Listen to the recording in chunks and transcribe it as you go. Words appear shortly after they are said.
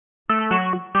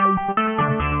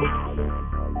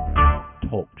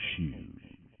Shoes.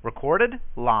 Recorded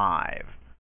live.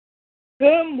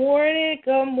 Good morning,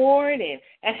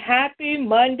 and happy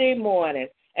Monday morning.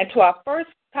 And to our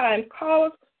first-time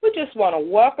callers, we just want to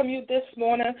welcome you this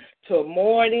morning to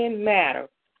Morning Matter.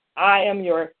 I am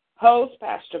your host,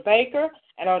 Pastor Baker,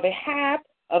 and on behalf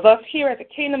of us here at the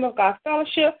Kingdom of God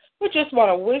Fellowship, we just want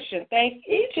to wish and thank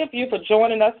each of you for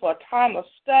joining us for a time of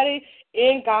study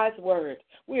in God's Word.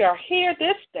 We are here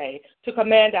this day to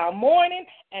command our morning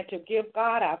and to give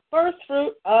God our first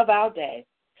fruit of our day.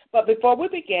 But before we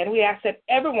begin, we ask that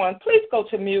everyone please go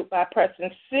to mute by pressing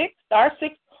star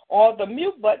 6 or the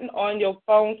mute button on your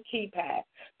phone's keypad.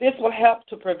 This will help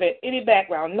to prevent any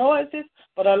background noises,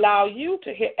 but allow you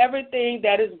to hear everything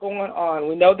that is going on.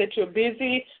 We know that you're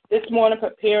busy this morning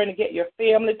preparing to get your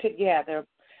family together.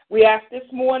 We ask this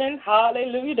morning,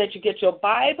 hallelujah, that you get your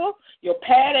Bible, your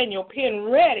pad, and your pen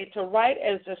ready to write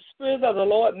as the Spirit of the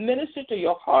Lord ministers to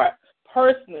your heart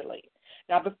personally.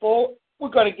 Now, before we're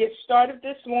going to get started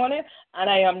this morning, and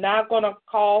I am now going to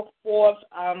call forth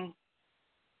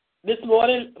this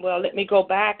morning, well, let me go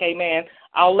back, amen.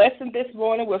 Our lesson this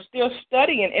morning, we're still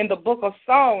studying in the book of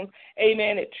Psalms,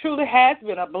 amen. It truly has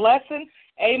been a blessing,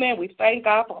 amen. We thank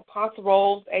God for Apostle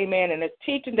Rose, amen, and the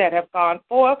teaching that have gone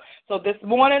forth. So this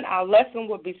morning, our lesson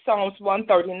will be Psalms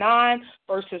 139,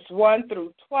 verses 1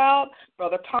 through 12.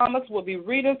 Brother Thomas will be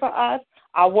reading for us.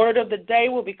 Our word of the day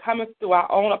will be coming through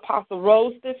our own Apostle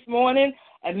Rose this morning,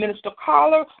 and Minister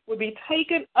Carter will be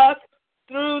taking us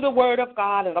through the Word of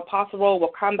God, and Apostle Rose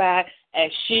will come back, and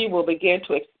she will begin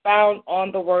to expound on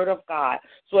the Word of God.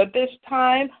 So at this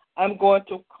time, I'm going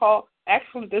to call,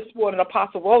 actually this morning,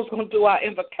 Apostle Rose is going to do our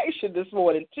invocation this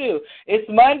morning, too. It's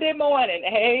Monday morning.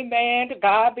 Amen. To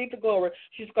God be the glory.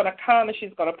 She's going to come, and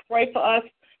she's going to pray for us,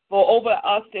 for over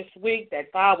us this week,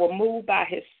 that God will move by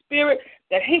His Spirit,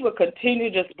 that He will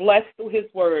continue to just bless through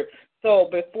His Word. So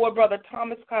before Brother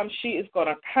Thomas comes, she is going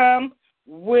to come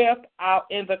with our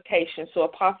invocation. So,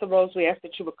 Apostle Rose, we ask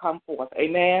that you would come forth.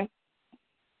 Amen.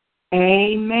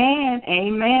 Amen.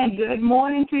 Amen. Good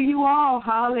morning to you all.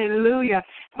 Hallelujah.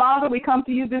 Father, we come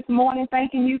to you this morning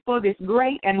thanking you for this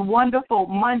great and wonderful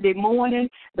Monday morning,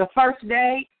 the first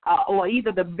day or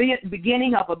either the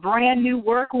beginning of a brand new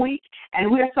work week. And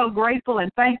we're so grateful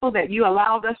and thankful that you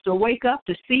allowed us to wake up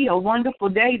to see a wonderful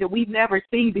day that we've never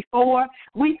seen before.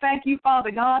 We thank you,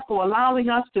 Father God, for allowing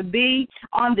us to be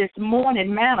on this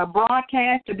Morning Manna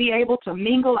broadcast, to be able to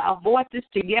mingle our voices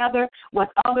together with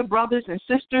other brothers and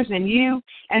sisters in you.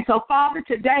 And so, Father,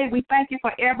 today we thank you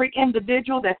for every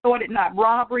individual that thought it not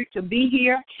robbery to be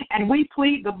here. And we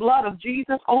plead the blood of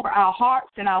Jesus over our hearts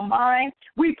and our minds.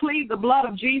 We plead the blood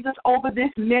of Jesus over this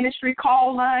ministry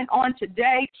call line on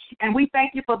today. And we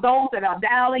thank you for those that are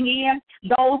dialing in,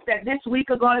 those that this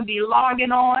week are going to be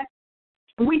logging on.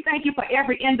 We thank you for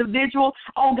every individual,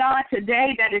 oh God,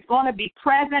 today that is going to be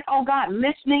present, oh God,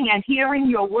 listening and hearing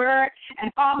your word.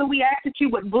 And Father, we ask that you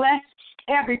would bless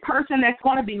every person that's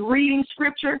going to be reading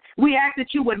scripture. We ask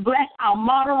that you would bless our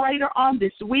moderator on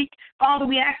this week. Father,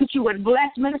 we ask that you would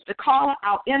bless Minister Carla,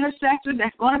 our intercessor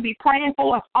that's going to be praying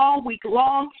for us all week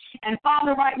long. And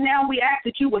Father, right now we ask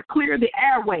that you would clear the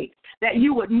airways, that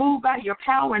you would move by your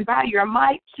power and by your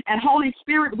might. And Holy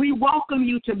Spirit, we welcome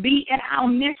you to be in our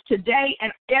midst today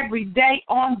and every day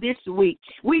on this week.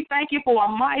 We thank you for a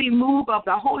mighty move of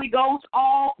the Holy Ghost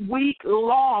all week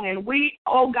long. And we,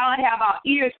 oh God, have our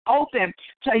ears open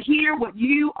to hear what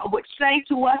you would say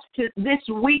to us this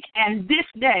week and this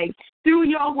day through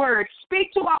your word.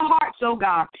 Speak to our hearts, oh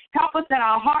God. Help us that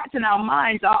our hearts and our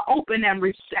minds are open and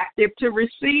receptive to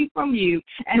receive from you.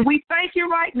 And we thank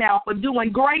you right now for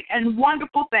doing great and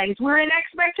wonderful things. We're in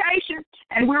expectation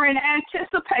and we're in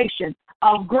anticipation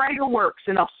of greater works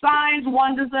and of signs,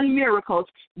 wonders, and miracles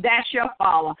that shall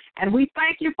follow. And we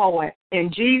thank you for it.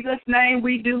 In Jesus' name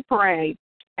we do pray.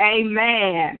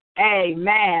 Amen.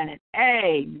 Amen.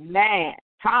 Amen.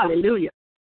 Hallelujah.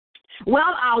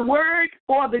 Well, our word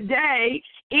for the day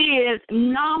is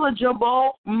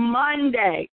Knowledgeable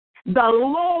Monday. The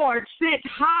Lord sits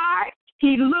high,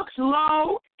 He looks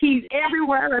low, He's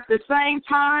everywhere at the same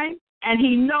time, and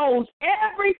He knows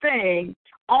everything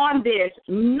on this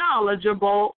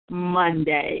Knowledgeable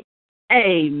Monday.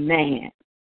 Amen.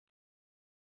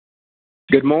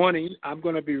 Good morning. I'm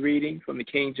going to be reading from the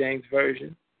King James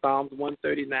Version, Psalms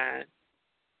 139,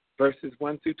 verses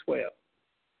 1 through 12.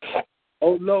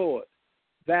 O Lord,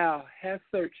 thou hast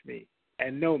searched me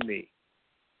and know me.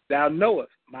 Thou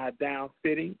knowest my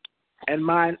downsitting and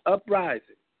mine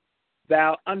uprising.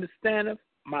 Thou understandest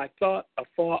my thought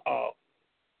afar off.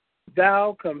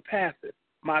 Thou compassest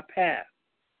my path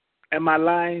and my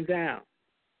lying down,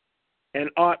 and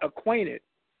art acquainted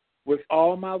with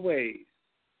all my ways.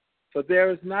 For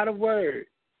there is not a word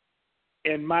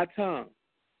in my tongue,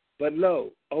 but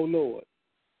lo, O Lord,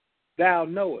 thou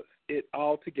knowest it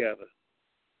altogether.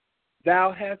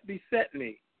 Thou hast beset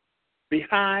me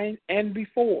behind and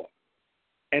before,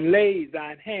 and laid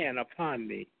thine hand upon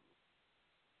me.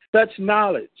 Such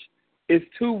knowledge is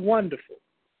too wonderful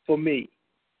for me.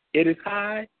 It is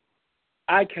high,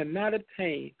 I cannot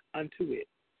attain unto it.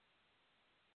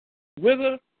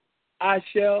 Whither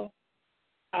shall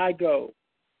I go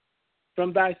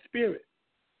from thy spirit,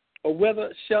 or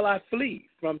whither shall I flee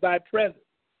from thy presence?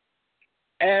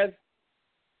 As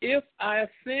if I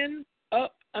ascend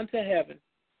up unto heaven,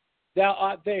 thou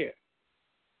art there.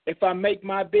 If I make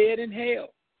my bed in hell,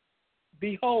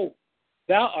 behold,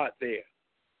 thou art there.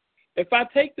 If I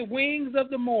take the wings of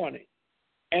the morning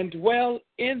and dwell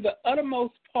in the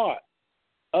uttermost part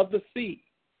of the sea,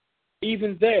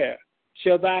 even there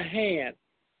shall thy hand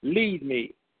lead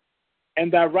me,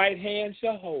 and thy right hand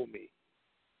shall hold me.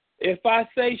 If I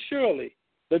say, surely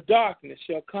the darkness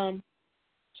shall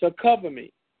cover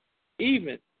me,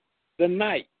 even the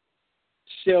night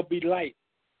shall be light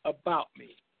about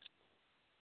me.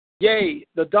 Yea,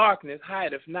 the darkness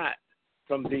hideth not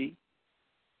from thee,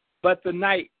 but the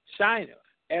night shineth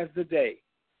as the day.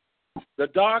 The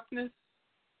darkness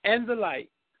and the light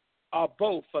are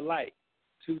both alike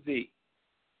to thee.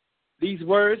 These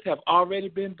words have already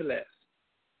been blessed.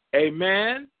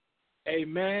 Amen,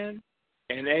 amen,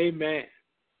 and amen.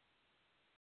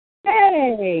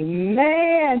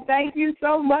 Amen. Thank you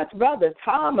so much, Brother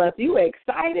Thomas. You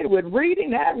excited with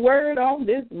reading that word on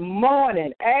this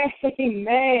morning.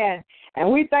 Amen.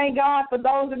 And we thank God for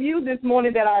those of you this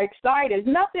morning that are excited.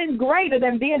 Nothing greater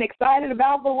than being excited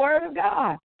about the word of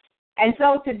God. And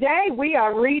so today we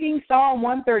are reading Psalm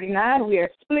 139. We are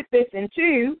split this in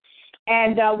two.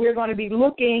 And we're going to be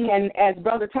looking, and as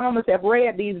Brother Thomas have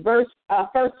read these first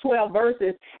 12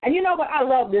 verses. And you know what? I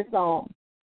love this psalm.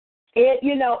 It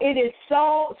is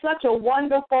such a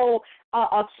wonderful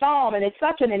psalm, and it's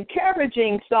such an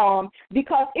encouraging psalm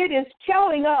because it is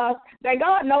telling us that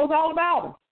God knows all about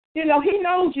us. He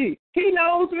knows you. He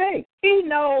knows me. He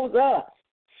knows us.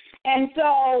 And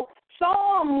so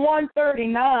Psalm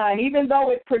 139, even though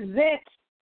it presents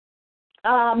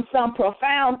some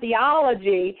profound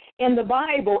theology in the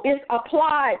Bible, is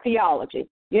applied theology.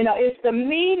 It's the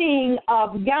meaning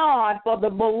of God for the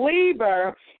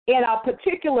believer in a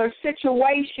particular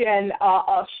situation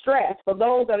of stress. For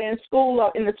those that are in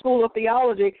the school of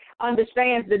theology,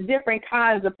 understands the different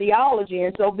kinds of theology,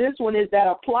 and so this one is that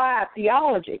applied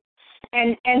theology.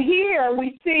 And here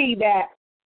we see that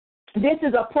this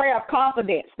is a prayer of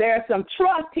confidence. There's some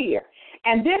trust here.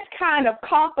 And this kind of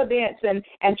confidence and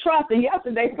trust, and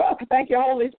yesterday, thank you,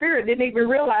 Holy Spirit,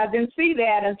 didn't see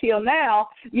that until now.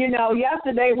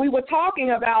 Yesterday we were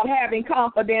talking about having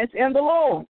confidence in the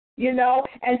Lord,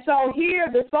 and so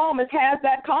here the psalmist has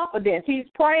that confidence. He's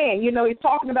praying, he's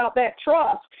talking about that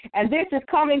trust. And this is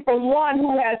coming from one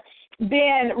who has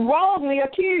been wrongly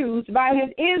accused by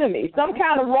his enemies. Some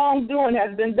kind of wrongdoing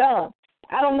has been done.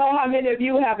 I don't know how many of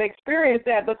you have experienced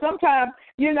that, but sometimes,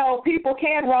 people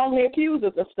can wrongly accuse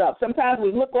us of stuff. Sometimes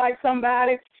we look like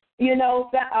somebody,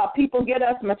 people get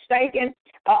us mistaken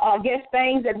against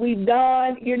things that we've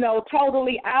done,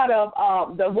 totally out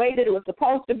of the way that it was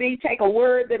supposed to be, take a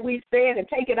word that we said and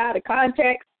take it out of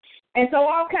context. And so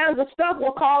all kinds of stuff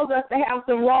will cause us to have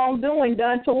some wrongdoing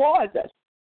done towards us.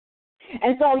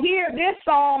 And so here, this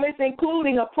psalm is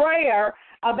including a prayer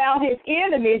about his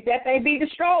enemies that they be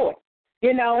destroyed.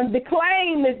 And the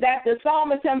claim is that the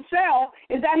psalmist himself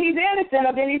is that he's innocent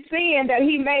of any sin that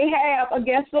he may have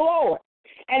against the Lord.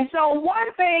 And so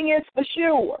one thing is for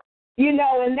sure, and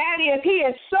that is he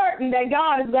is certain that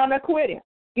God is going to acquit him.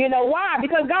 Why?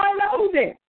 Because God knows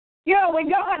him. When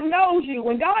God knows you,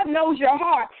 when God knows your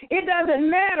heart, it doesn't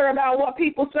matter about what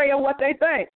people say or what they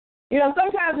think.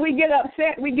 Sometimes we get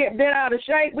upset, we get bent out of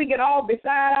shape, we get all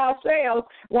beside ourselves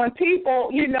when people,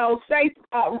 say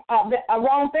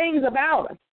wrong things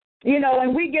about us,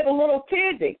 and we get a little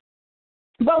tizzy.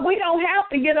 But we don't have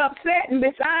to get upset and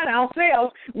beside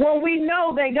ourselves when we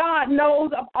know that God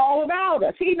knows all about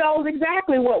us. He knows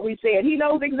exactly what we said. He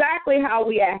knows exactly how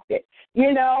we acted,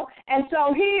 And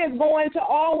so he is going to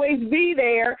always be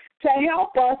there to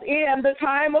help us in the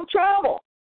time of trouble.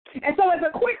 And so as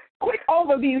a quick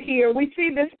overview here, we see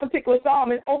this particular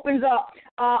psalm. It opens up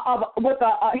with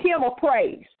a hymn of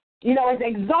praise. It's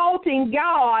exalting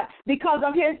God because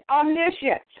of his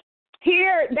omniscience.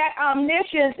 Here, that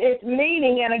omniscience is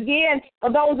meaning, and again,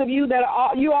 for those of you that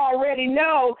you already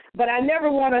know, but I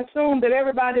never want to assume that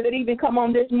everybody that even come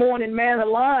on this morning Manna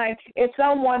line is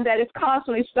someone that is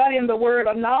constantly studying the word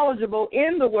or knowledgeable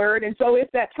in the word. And so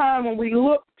it's that time when we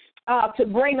look to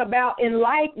bring about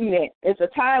enlightenment. It's a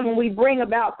time when we bring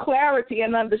about clarity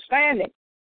and understanding.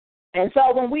 And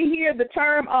so when we hear the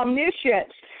term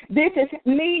omniscience, this is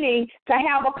meaning to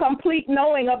have a complete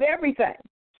knowing of everything.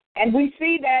 And we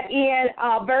see that in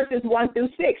verses 1 through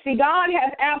 6. See, God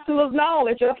has absolute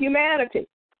knowledge of humanity.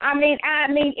 I mean,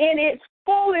 in its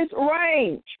fullest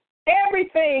range.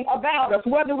 Everything about us,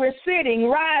 whether we're sitting,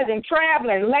 rising,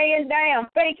 traveling, laying down,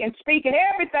 thinking, speaking,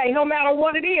 everything, no matter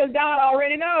what it is, God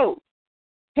already knows.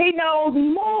 He knows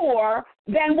more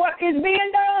than what is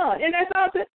being done. Isn't that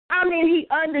something? I mean, he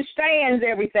understands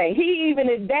everything. He even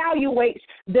evaluates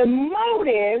the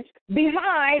motives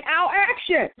behind our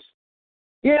actions.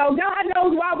 You know, God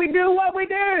knows why we do what we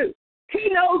do. He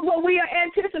knows what we are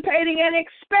anticipating and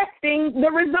expecting the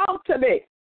result to be.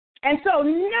 And so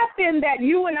nothing that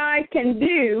you and I can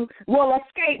do will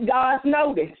escape God's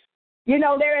notice. You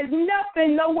know, there is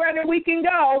nothing, nowhere that we can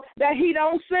go that he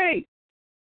don't see.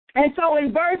 And so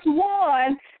in verse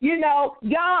 1, you know,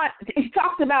 God, he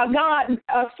talks about God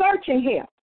searching him.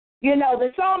 You know, the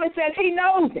psalmist says he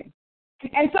knows him.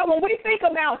 And so when we think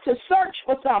about to search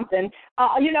for something,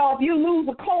 you know, if you lose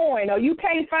a coin or you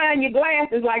can't find your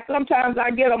glasses, like sometimes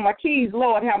I get on my keys,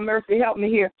 Lord have mercy, help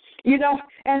me here, you know.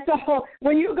 And so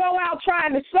when you go out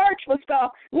trying to search for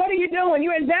stuff, what are you doing?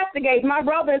 You investigate. My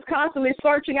brother is constantly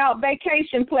searching out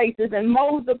vacation places and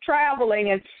modes of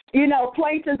traveling and, you know,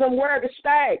 places of where to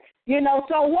stay. You know,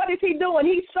 so what is he doing?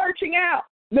 He's searching out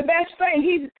the best thing.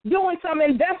 He's doing some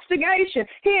investigation.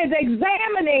 He is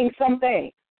examining some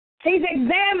things. He's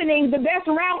examining the best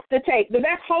route to take, the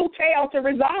best hotel to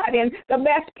reside in, the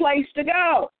best place to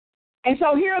go. And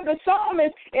so here the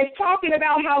psalmist is talking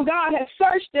about how God has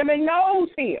searched him and knows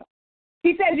him.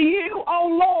 He says, you, O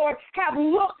Lord, have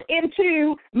looked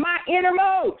into my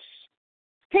innermost.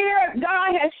 Here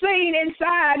God has seen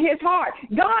inside his heart.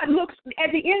 God looks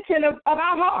at the intent of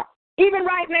our heart. Even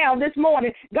right now, this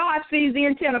morning, God sees the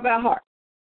intent of our heart.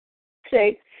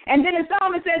 See? And then the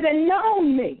psalmist says, and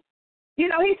known me. You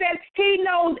know, he says he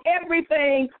knows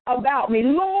everything about me.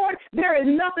 Lord, there is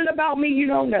nothing about me you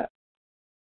don't know.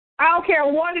 I don't care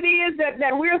what it is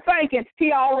that we're thinking,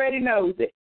 he already knows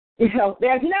it. You know,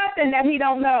 there's nothing that he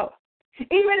don't know.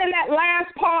 Even in that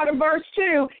last part of verse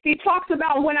 2, he talks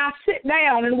about when I sit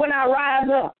down and when I rise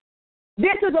up.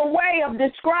 This is a way of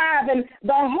describing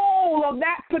the whole of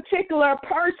that particular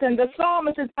person, the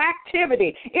psalmist's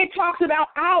activity. It talks about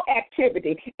our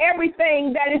activity,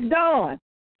 everything that is done.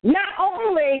 Not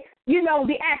only, you know,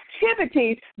 the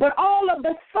activities, but all of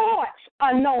the thoughts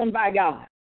are known by God.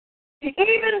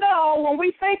 Even though when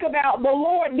we think about the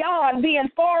Lord God being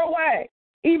far away,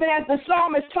 even as the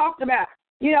psalmist talked about,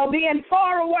 you know, being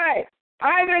far away,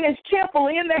 either in his temple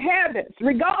in the heavens,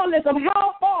 regardless of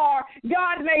how far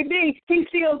God may be, he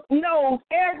still knows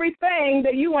everything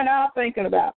that you and I are thinking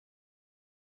about.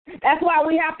 That's why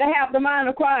we have to have the mind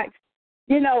of Christ.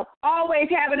 You know, always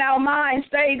having our mind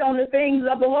stayed on the things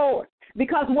of the Lord.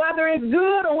 Because whether it's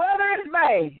good or whether it's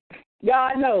bad,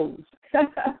 God knows.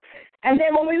 And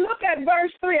then when we look at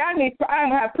verse 3, I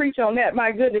don't have to preach on that.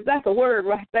 My goodness, that's a word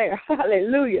right there.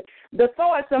 Hallelujah. The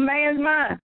thoughts of man's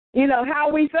mind. You know, how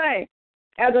we think.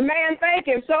 As a man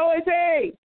thinketh, so is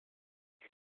he.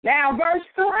 Now, verse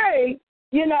 3,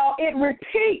 you know, it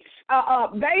repeats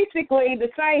basically the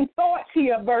same thoughts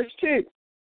here, verse 2.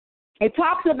 It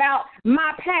talks about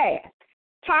my path,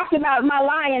 talks about my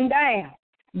lying down.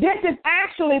 This is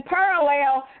actually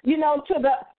parallel, you know, to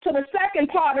the second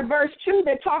part of verse 2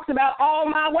 that talks about all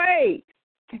my ways.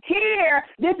 Here,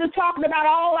 this is talking about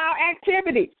all our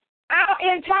activities,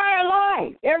 our entire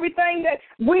life, everything that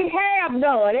we have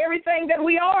done, everything that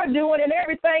we are doing, and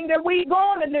everything that we're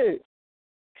going to do.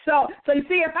 So you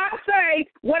see, if I say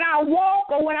when I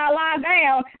walk or when I lie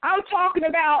down, I'm talking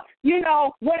about, you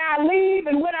know, when I leave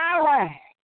and when I arrive.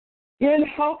 You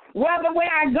know, whether when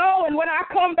I go and when I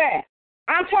come back.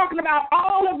 I'm talking about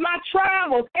all of my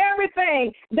travels,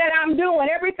 everything that I'm doing,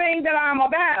 everything that I'm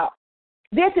about.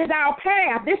 This is our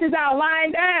path. This is our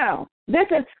lying down. This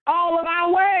is all of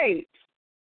our ways.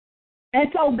 And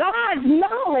so God's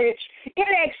knowledge, it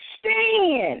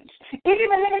extends.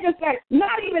 Even, let me just say,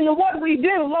 not even what we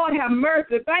do. Lord have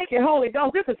mercy. Thank you, Holy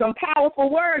Ghost. This is some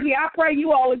powerful word here. I pray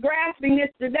you all are grasping this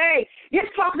today. It's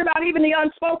talking about even the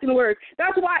unspoken words.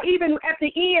 That's why even at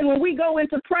the end when we go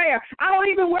into prayer, I don't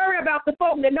even worry about the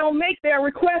folk that don't make their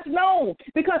requests known.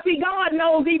 Because, see, God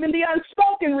knows even the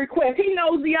unspoken requests. He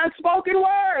knows the unspoken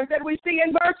words that we see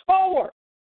in verse 4.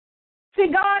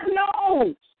 See, God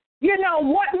knows. You know,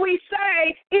 what we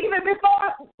say even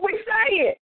before we say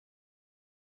it.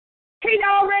 He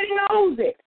already knows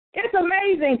it. It's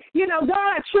amazing. You know,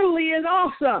 God truly is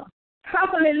awesome.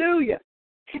 Hallelujah.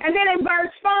 And then in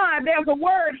verse 5, there's a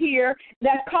word here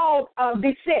that's called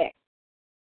beset.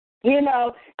 You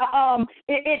know,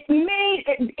 it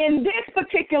means in this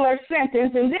particular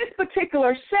sentence, in this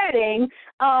particular setting,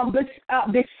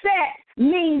 beset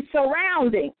means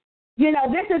surrounding. You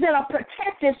know, this is in a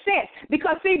protective sense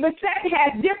because, see, beset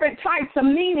has different types of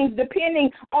meanings depending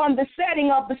on the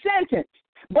setting of the sentence.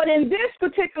 But in this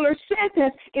particular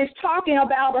sentence, it's talking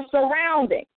about a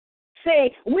surrounding. See,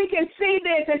 we can see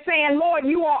this as saying, Lord,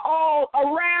 you are all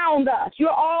around us. You're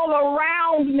all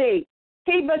around me.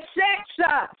 He besets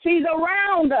us. He's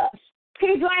around us.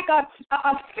 He's like a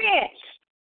fence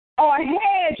or a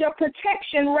hedge of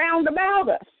protection round about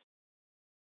us.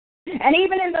 And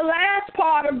even in the last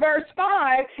part of verse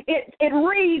 5, it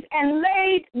reads, and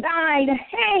laid thine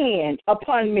hand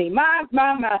upon me. My.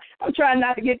 I'm trying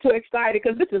not to get too excited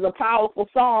because this is a powerful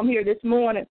psalm here this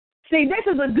morning. See,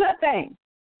 this is a good thing.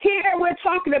 Here we're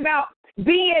talking about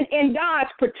being in God's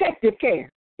protective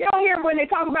care. You don't hear when they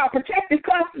talk about protective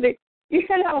custody. You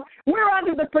know, we're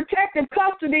under the protective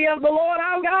custody of the Lord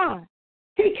our God.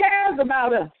 He cares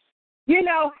about us. You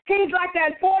know, he's like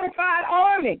that fortified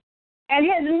army. And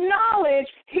his knowledge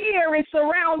here is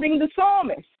surrounding the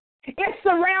psalmist. It's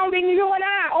surrounding you and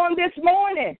I on this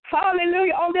morning.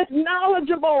 Hallelujah. On this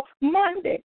knowledgeable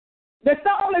Monday. The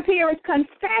psalmist here is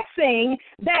confessing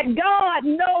that God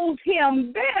knows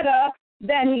him better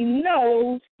than he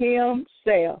knows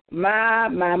himself. My.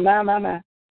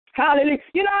 Hallelujah.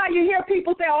 You know how you hear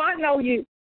people say, oh, I know you.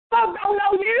 Folks don't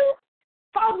know you.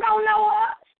 Folks don't know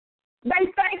us. They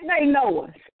think they know us.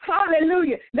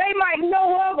 Hallelujah. They might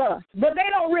know of us, but they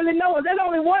don't really know us. There's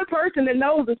only one person that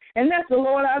knows us, and that's the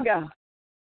Lord our God.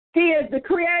 He is the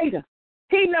creator.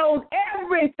 He knows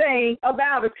everything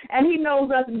about us, and he knows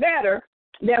us better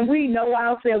than we know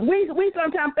ourselves. We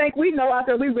sometimes think we know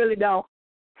ourselves. We really don't.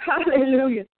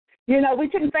 Hallelujah. You know, we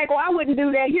shouldn't think, oh, I wouldn't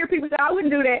do that. Hear people say, I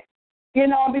wouldn't do that. You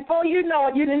know, before you know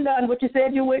it, you done done what you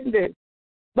said you wouldn't do.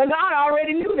 But God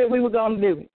already knew that we were going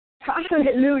to do it.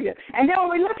 Hallelujah. And then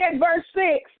when we look at verse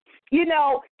 6, you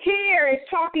know, here it's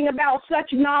talking about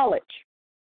such knowledge.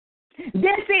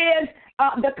 This is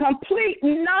the complete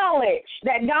knowledge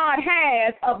that God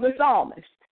has of the psalmist.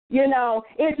 You know,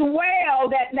 it's well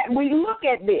that we look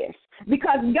at this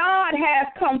because God has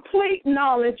complete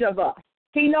knowledge of us.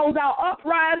 He knows our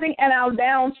uprising and our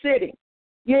down sitting.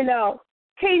 You know,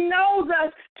 he knows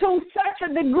us to such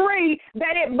a degree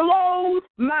that it blows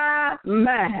my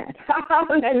mind.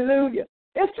 Hallelujah.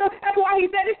 It's true. That's why he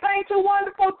said this ain't too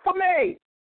wonderful for me.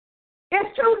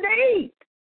 It's too deep.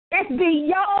 It's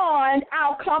beyond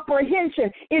our comprehension.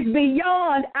 It's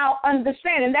beyond our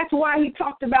understanding. That's why he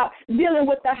talked about dealing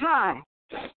with the high.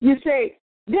 You see,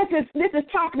 this is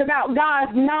talking about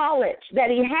God's knowledge that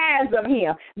he has of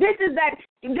him. This is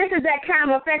that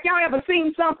kind of effect. Y'all ever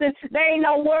seen something, there ain't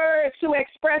no words to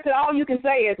express it. All you can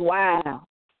say is, wow.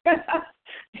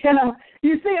 You know,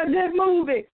 you see a good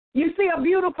movie. You see a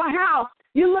beautiful house.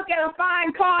 You look at a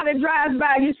fine car that drives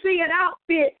by. You see an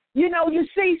outfit. You know, you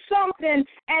see something,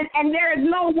 and there is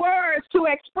no words to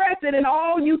express it, and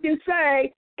all you can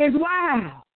say is,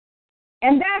 wow.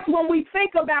 And that's when we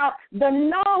think about the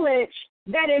knowledge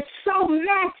that is so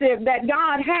massive that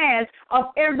God has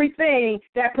of everything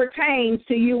that pertains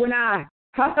to you and I.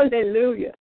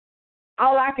 Hallelujah.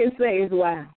 All I can say is,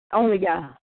 wow, only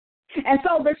God. And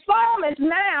so the psalmist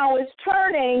now is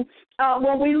turning,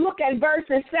 when we look at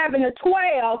verses 7 to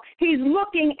 12, he's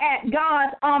looking at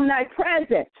God's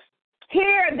omnipresence.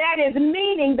 Here, that is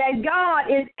meaning that God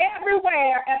is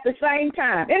everywhere at the same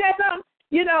time. And that's something,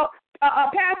 you know,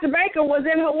 Pastor Baker was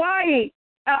in Hawaii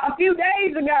a few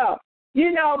days ago,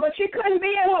 you know, but she couldn't be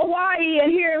in Hawaii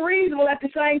and here in Reasonable at the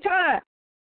same time,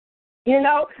 you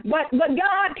know, but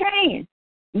God can.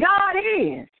 God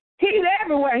is. He's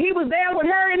everywhere. He was there with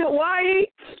her in Hawaii.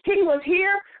 He was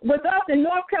here with us in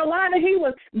North Carolina. He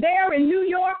was there in New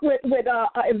York with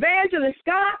Evangelist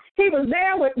Scott. He was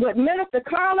there with Minister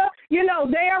Carla, you know,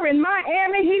 there in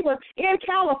Miami. He was in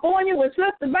California with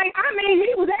Sister Bank. I mean,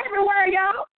 he was everywhere,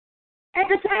 y'all, at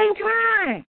the same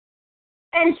time.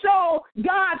 And so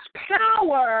God's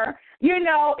power, you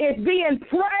know, is being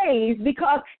praised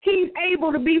because he's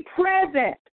able to be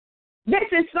present. This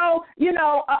is so, you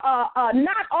know,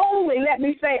 not only, let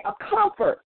me say, a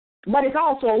comfort, but it's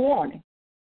also a warning.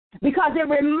 Because it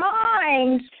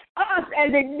reminds us, as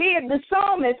it did the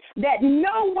psalmist, that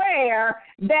nowhere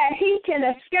that he can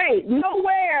escape,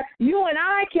 nowhere you and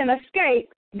I can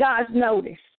escape God's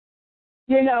notice.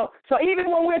 You know, so even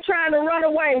when we're trying to run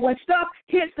away, when stuff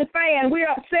hits the fan, we're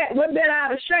upset, we're bent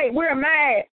out of shape, we're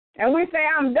mad, And we say,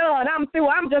 I'm done, I'm through,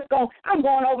 I'm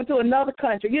going over to another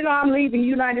country. You know, I'm leaving the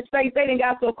United States. They done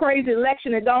got so crazy,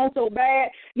 election had gone so bad.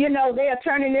 You know, they are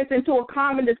turning this into a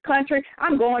communist country.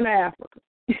 I'm going to Africa.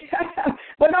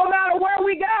 But no matter where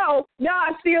we go,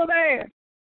 God's still there.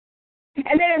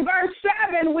 And then in verse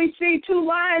 7, we see two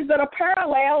lines that are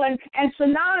parallel and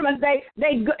synonymous.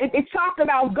 It talks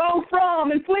about go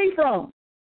from and flee from.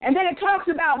 And then it talks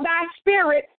about thy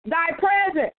spirit, thy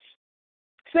presence.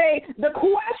 See, the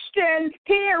question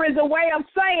here is a way of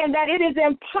saying that it is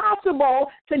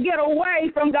impossible to get away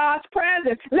from God's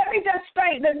presence. Let me just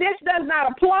state that this does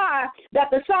not apply that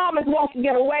the psalmist wants to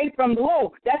get away from the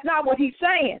Lord. That's not what he's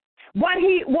saying. What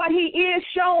he is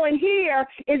showing here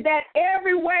is that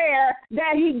everywhere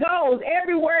that he goes,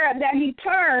 everywhere that he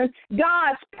turns,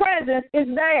 God's presence is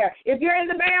there. If you're in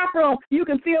the bathroom, you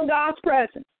can feel God's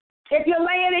presence. If you're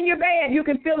laying in your bed, you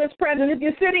can feel His presence. If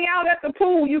you're sitting out at the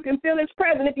pool, you can feel His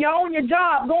presence. If you're on your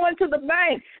job, going to the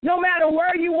bank, no matter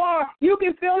where you are, you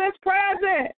can feel His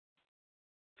presence.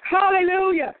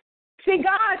 Hallelujah. See,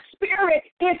 God's Spirit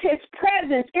is His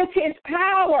presence. It's His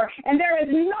power. And there is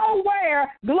nowhere,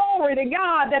 glory to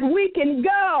God, that we can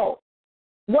go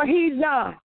where He's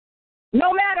not.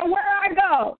 No matter where I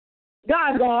go,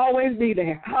 God's going to always be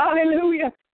there.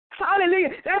 Hallelujah.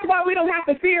 Hallelujah. That's why we don't have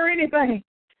to fear anything.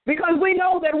 Because we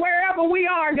know that wherever we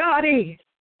are, God is.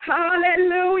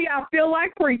 Hallelujah. I feel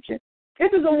like preaching.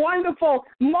 This is a wonderful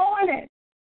morning.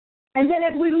 And then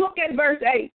as we look at verse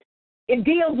 8, it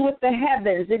deals with the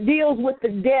heavens. It deals with the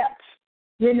depths,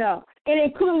 you know.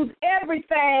 It includes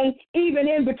everything, even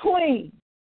in between.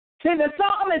 See, the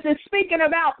psalmist is speaking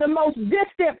about the most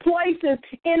distant places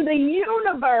in the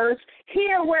universe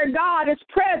here where God is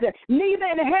present. Neither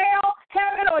in hell,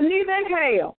 heaven, or neither in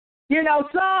hell. You know,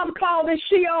 some call this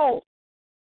Sheol.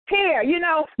 Here, you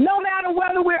know, no matter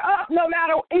whether we're up, no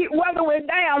matter whether we're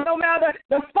down, no matter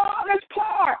the farthest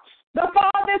parts, the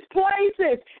farthest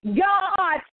places,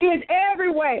 God is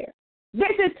everywhere.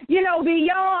 This is, you know,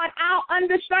 beyond our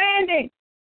understanding.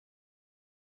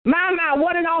 My,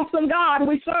 what an awesome God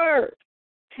we serve.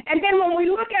 And then when we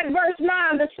look at verse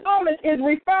 9, the psalmist is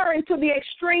referring to the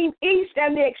extreme east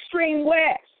and the extreme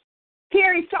west.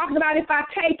 Here he's talking about if I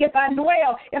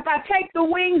dwell, if I take the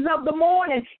wings of the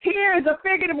morning. Here is a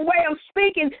figurative way of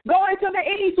speaking, going to the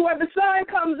east where the sun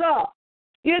comes up.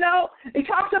 You know, he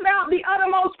talks about the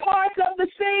uttermost parts of the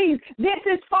seas. This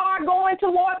is far going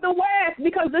toward the west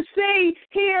because the sea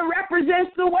here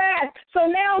represents the west. So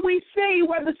now we see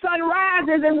where the sun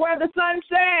rises and where the sun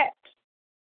sets.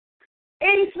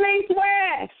 East meets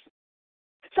west.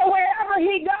 So wherever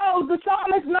he goes, the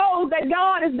psalmist knows that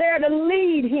God is there to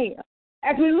lead him.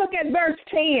 As we look at verse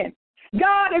 10,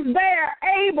 God is there,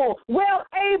 well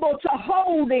able to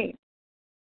hold him.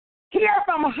 Here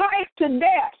from height to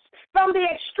depths, from the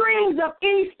extremes of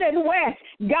east and west,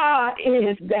 God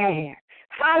is there.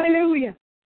 Hallelujah.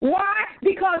 Why?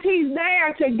 Because he's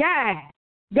there to guide.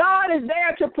 God is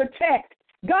there to protect.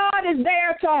 God is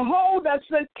there to hold us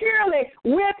securely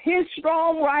with his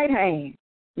strong right hand.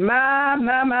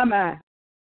 My.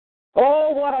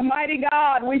 Oh, what a mighty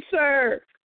God we serve.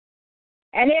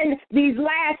 And in these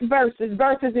last verses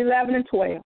 11 and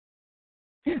 12,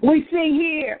 we see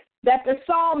here that the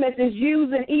psalmist is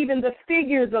using even the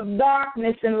figures of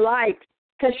darkness and light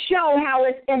to show how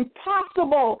it's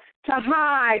impossible to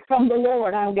hide from the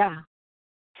Lord our God.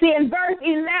 See, in verse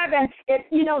 11,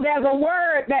 there's a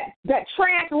word that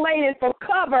translated for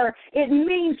cover. It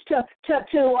means to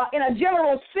in a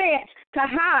general sense, to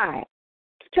hide,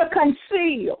 to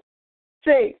conceal.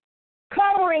 See,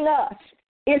 covering us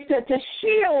is to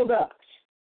shield us.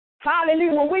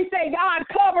 Hallelujah. When we say, God,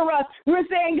 cover us, we're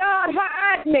saying, God,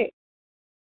 hide me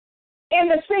in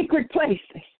the secret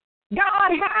places.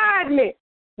 God, hide me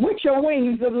with your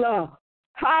wings of love.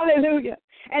 Hallelujah.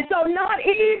 And so not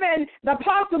even the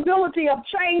possibility of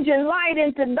changing light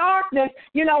into darkness,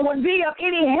 would be of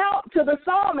any help to the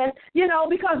psalmist,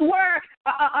 because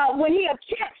when he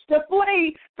attempts to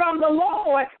flee from the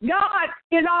Lord, God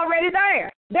is already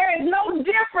there. There is no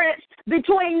difference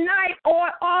between night or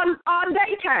on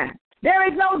daytime. There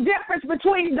is no difference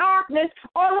between darkness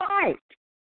or light.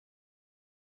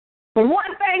 But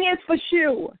one thing is for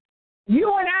sure,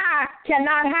 you and I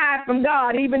cannot hide from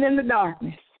God even in the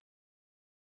darkness.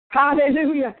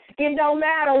 Hallelujah. It don't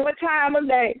matter what time of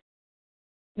day.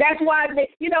 That's why,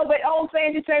 but old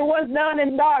saying you say what's done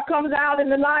in the dark comes out in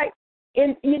the night.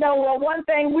 And, one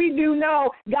thing we do know,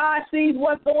 God sees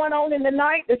what's going on in the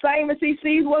night the same as he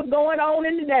sees what's going on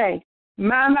in the day.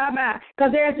 My.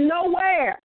 Because there's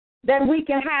nowhere that we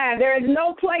can hide. There is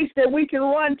no place that we can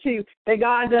run to that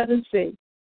God doesn't see.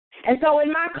 And so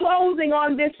in my closing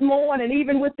on this morning,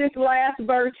 even with this last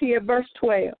verse here, verse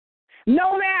 12,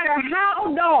 no matter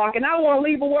how dark, and I want to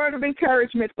leave a word of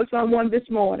encouragement for someone this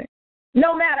morning,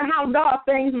 no matter how dark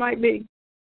things might be,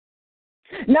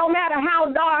 no matter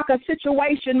how dark a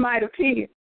situation might appear,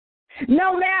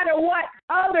 no matter what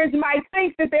others might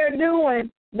think that they're doing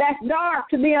that's dark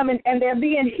to them and they're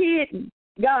being hidden,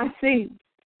 God sees.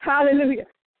 Hallelujah.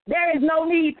 There is no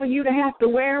need for you to have to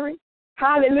worry.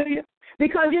 Hallelujah.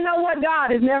 Because you know what?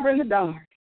 God is never in the dark.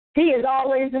 He is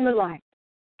always in the light.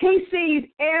 He sees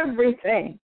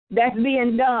everything that's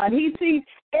being done. He sees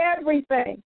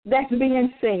everything that's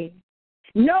being said.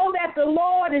 Know that the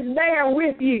Lord is there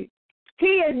with you. He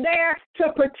is there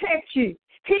to protect you.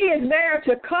 He is there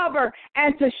to cover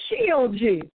and to shield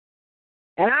you.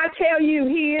 And I tell you,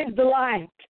 He is the light.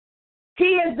 He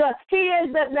is the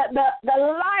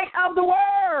light of the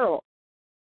world.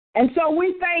 And so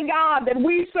we thank God that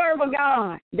we serve a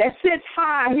God that sits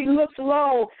high. He looks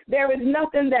low. There is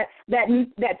nothing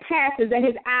that passes that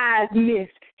His eyes miss.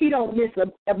 He don't miss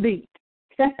a beat.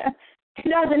 He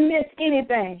doesn't miss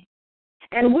anything.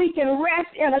 And we can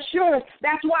rest in assurance.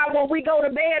 That's why when we go to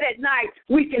bed at night,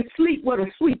 we can sleep with a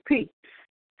sweet peace.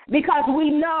 Because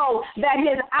we know that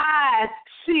His eyes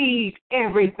see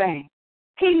everything.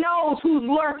 He knows who's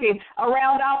lurking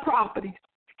around our properties.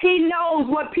 He knows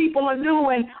what people are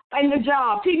doing in the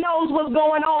jobs. He knows what's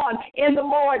going on in the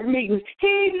board meetings.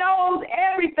 He knows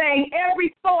everything,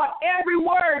 every thought, every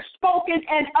word, spoken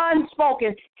and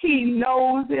unspoken. He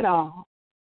knows it all.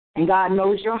 And God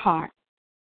knows your heart.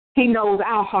 He knows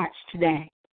our hearts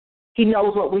today. He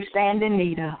knows what we stand in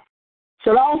need of.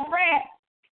 So don't fret.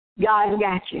 God's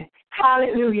got you.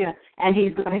 Hallelujah. And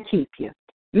He's going to keep you.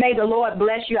 May the Lord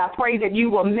bless you. I pray that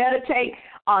you will meditate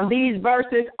on these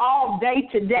verses all day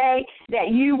today, that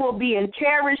you will be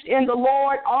cherished in the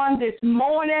Lord on this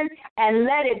morning, and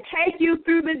let it take you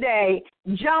through the day,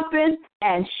 jumping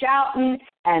and shouting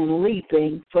and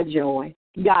leaping for joy.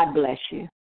 God bless you.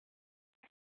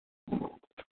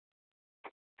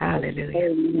 Hallelujah.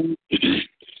 Amen.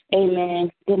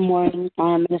 Amen. Good morning.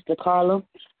 I'm Minister Carla.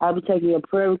 I'll be taking a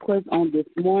prayer request on this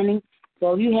morning.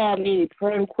 So if you have any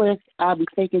prayer requests, I'll be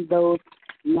taking those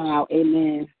now.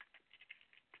 Amen.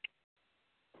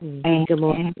 Good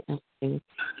morning.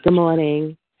 Good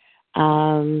morning,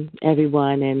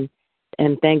 everyone,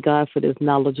 and thank God for this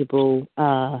knowledgeable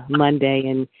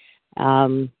Monday,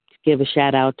 and give a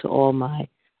shout out to all my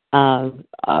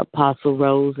Apostle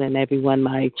Rose and everyone,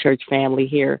 my church family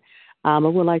here. I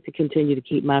would like to continue to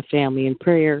keep my family in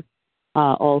prayer.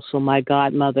 Also, my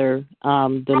godmother,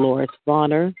 Dolores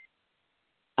Bonner.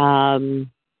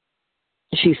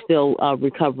 She's still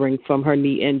recovering from her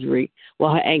knee injury,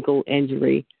 her ankle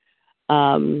injury.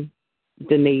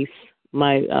 Denise,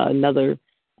 a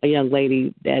young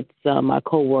lady that's my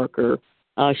coworker,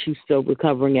 she's still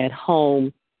recovering at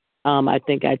home. I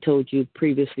think I told you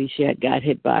previously she got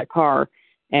hit by a car,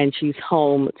 and she's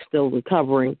home still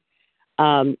recovering.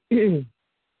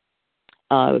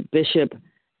 Bishop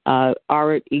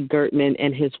Art E. Gertman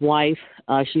and his wife,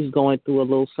 she's going through a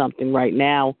little something right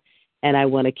now, and I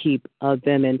want to keep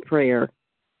them in prayer.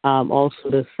 Also,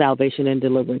 the Salvation and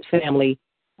Deliverance family,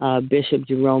 Bishop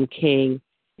Jerome King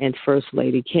and First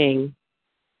Lady King,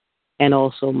 and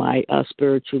also my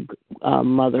spiritual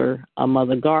mother,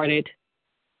 Mother Garnet,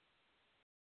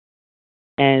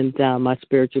 and my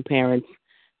spiritual parents,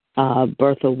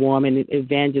 Bertha Warren,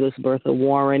 Evangelist Bertha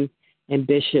Warren, and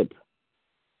Bishop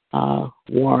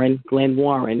Warren, Glenn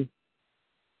Warren.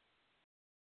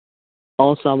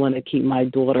 Also, I want to keep my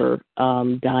daughter,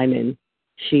 Diamond.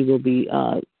 She will be,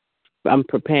 I'm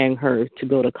preparing her to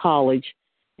go to college,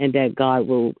 and that God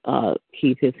will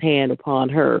keep His hand upon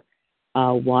her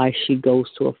while she goes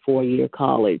to a 4-year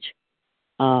college.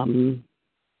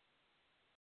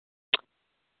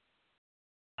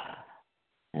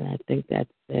 And I think that's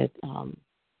it.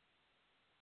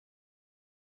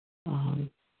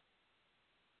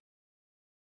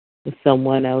 There's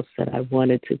someone else that I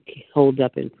wanted to hold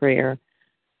up in prayer.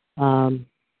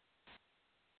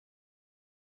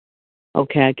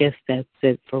 Okay, I guess that's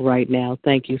it for right now.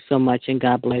 Thank you so much, and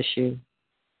God bless you.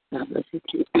 God bless you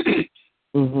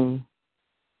too.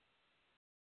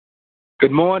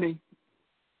 Good morning.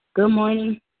 Good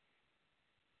morning.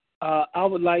 I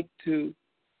would like to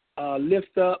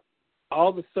lift up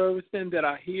all the servicemen that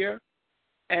are here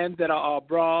and that are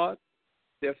abroad,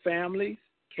 their families,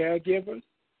 caregivers,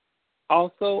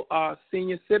 also our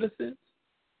senior citizens,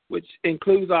 which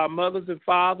includes our mothers and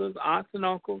fathers, aunts and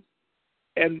uncles,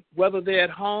 and whether they're at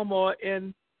home or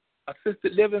in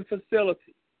assisted living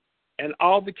facilities, and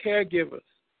all the caregivers,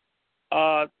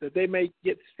 that they may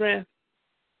get strength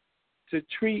to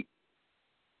treat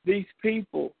these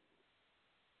people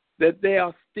that they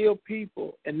are still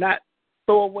people and not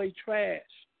throw away trash,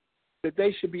 that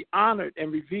they should be honored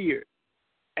and revered.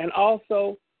 And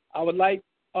also, I would like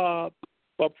for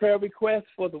prayer requests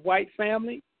for the White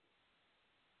family,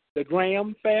 the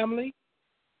Graham family,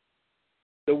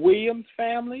 the Williams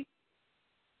family,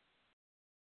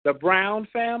 the Brown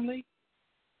family,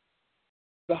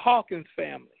 the Hawkins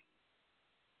family.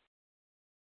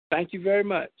 Thank you very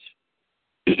much.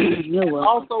 You're and welcome.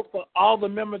 also for all the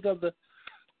members of the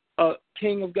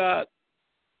King of God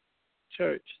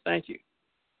Church. Thank you.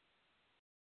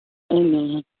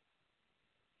 Amen.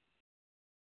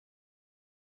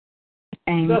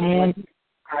 Amen.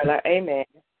 Carla, amen.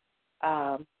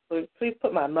 Please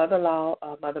put my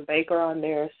mother-in-law, Mother Baker, on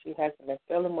there. She hasn't been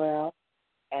feeling well.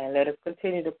 And let us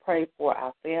continue to pray for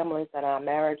our families and our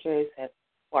marriages and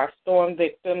for our storm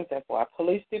victims and for our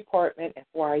police department and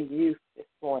for our youth this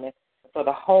morning, for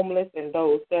the homeless and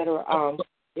those that are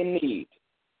in need,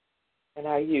 and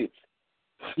our youth.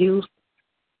 Youth?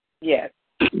 Yes.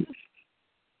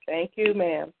 Thank you,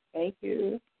 ma'am. Thank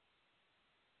you.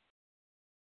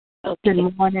 Good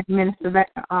morning, Minister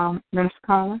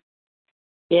Carla.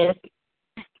 Yes.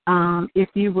 If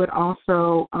you would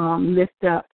also lift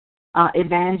up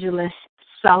Evangelist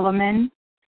Solomon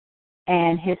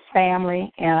and his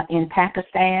family in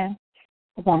Pakistan.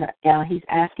 He's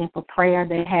asking for prayer.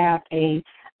 They have a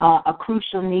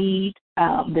crucial need.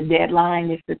 The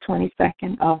deadline is the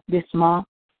 22nd of this month,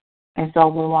 and so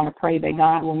we want to pray that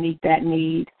God will meet that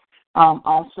need.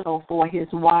 Also for his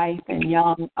wife and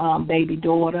young baby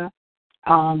daughter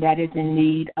that is in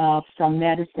need of some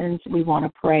medicines. We want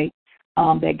to pray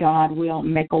that God will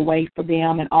make a way for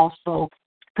them and also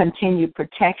continue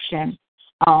protection,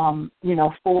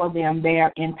 for them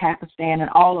there in Pakistan and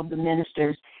all of the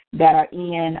ministers that are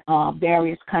in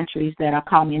various countries that are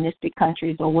communistic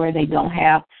countries or where they don't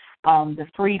have the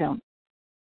freedom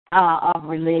of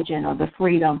religion or the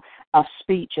freedom of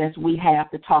speech as we have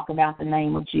to talk about the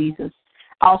name of Jesus.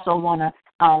 Also want to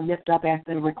lift up, as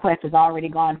the request has already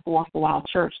gone forth for our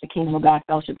church, the Kingdom of God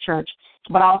Fellowship Church,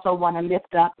 but also want to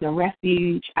lift up the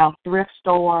Refuge, our thrift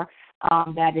store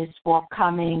that is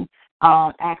forthcoming.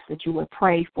 Ask that you would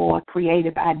pray for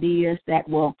creative ideas that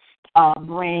will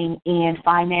bring in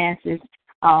finances.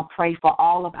 Pray for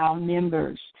all of our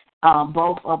members,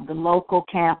 both of the local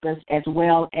campus as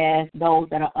well as those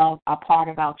that are a part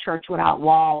of our Church Without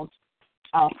Walls.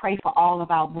 Pray for all of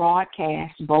our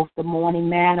broadcasts, both the morning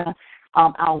manna,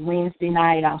 our Wednesday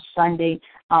night, our Sunday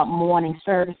morning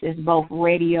services, both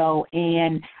radio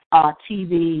and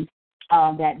TV,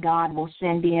 that God will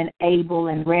send in able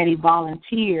and ready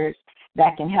volunteers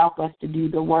that can help us to do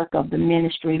the work of the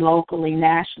ministry locally,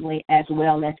 nationally, as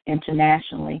well as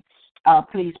internationally.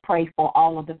 Please pray for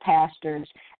all of the pastors,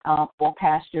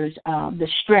 the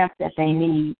strength that they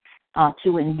need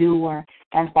to endure,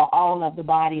 and for all of the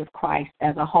body of Christ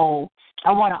as a whole.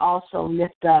 I want to also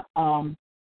lift up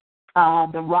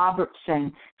the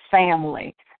Robertson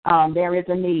family. There is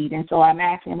a need, and so I'm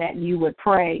asking that you would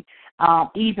pray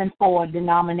even for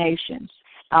denominations,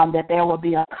 that there will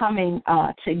be a coming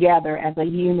together as a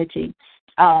unity,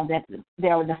 that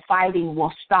the fighting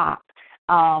will stop,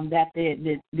 that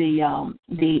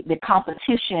the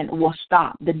competition will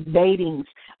stop, the debatings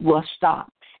will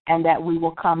stop, and that we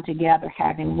will come together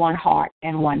having one heart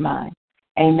and one mind.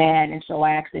 Amen. And so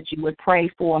I ask that you would pray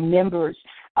for members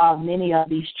of many of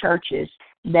these churches,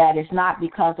 that it's not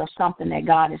because of something that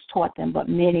God has taught them, but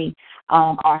many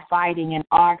are fighting and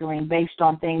arguing based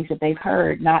on things that they've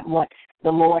heard, not what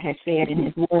the Lord has said in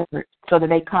his word, so that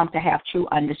they come to have true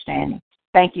understanding.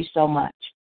 Thank you so much.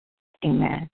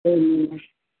 Amen. Amen.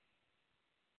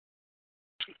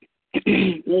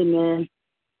 Amen.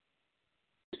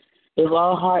 If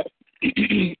all hearts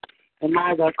and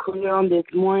minds are clear on this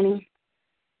morning,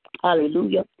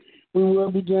 hallelujah, we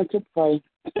will begin to pray.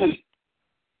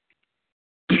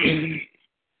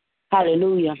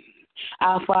 Hallelujah.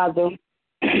 Our Father,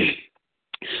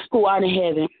 who art in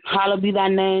heaven, hallowed be thy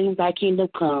name, thy kingdom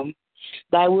come.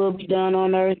 Thy will be done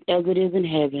on earth as it is in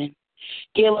heaven.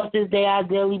 Give us this day our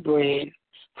daily bread.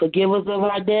 Forgive us of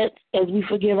our debts as we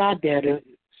forgive our debtors.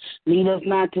 Lead us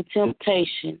not to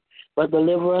temptation, but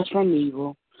deliver us from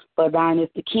evil. For thine is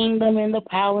the kingdom and the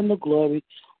power and the glory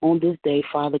on this day,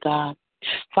 Father God.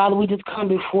 Father, we just come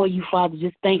before you, Father,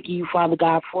 just thanking you, Father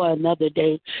God, for another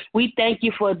day. We thank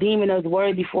you for deeming us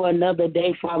worthy for another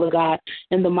day, Father God,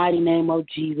 in the mighty name of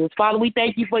Jesus. Father, we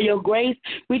thank you for your grace.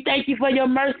 We thank you for your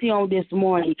mercy on this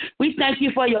morning. We thank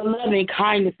you for your loving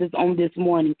kindnesses on this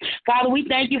morning. Father, we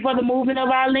thank you for the movement of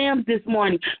our limbs this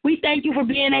morning. We thank you for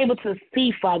being able to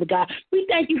see, Father God. We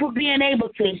thank you for being able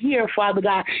to hear, Father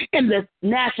God, in the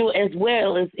natural as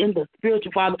well as in the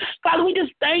spiritual, Father. Father, we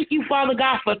just thank you, Father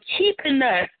God, for keeping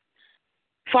us,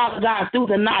 Father God, through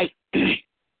the night.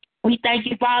 We thank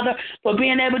you, Father, for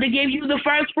being able to give you the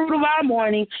first fruit of our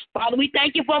morning. Father, we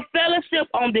thank you for fellowship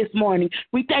on this morning.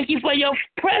 We thank you for your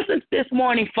presence this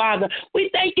morning, Father.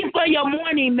 We thank you for your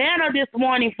morning manna this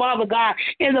morning, Father God,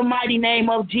 in the mighty name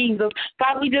of Jesus.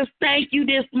 Father, we just thank you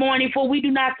this morning, for we do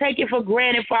not take it for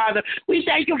granted, Father. We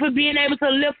thank you for being able to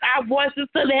lift our voices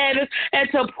to the heavens and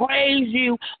to praise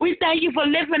you. We thank you for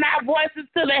lifting our voices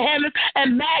to the heavens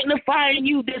and magnifying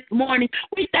you this morning.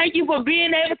 We thank you for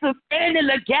being able to stand in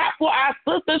the gap for our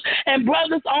sisters and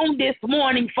brothers on this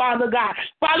morning, Father God.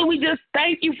 Father, we just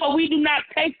thank you, for we do not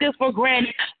take this for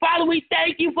granted. Father, we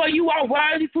thank you, for you are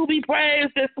worthy to be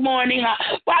praised this morning.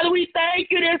 Father, we thank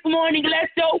you this morning.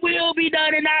 Let your will be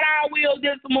done and not our will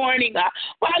this morning.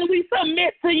 Father, we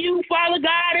submit to you, Father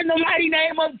God, in the mighty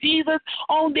name of Jesus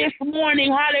on this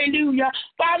morning. Hallelujah.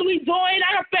 Father, we join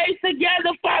our faith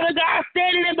together, Father God,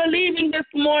 standing and believing this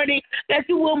morning that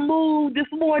you will move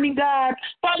this morning, God.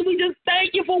 Father, we just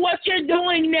thank you for what you're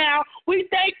doing now. We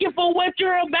thank you for what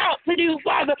you're about to do,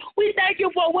 Father. We thank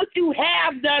you for what you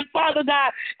have done, Father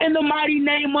God, in the mighty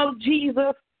name of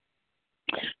Jesus.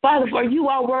 Father, for you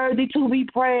are worthy to be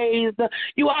praised.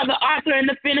 You are the author and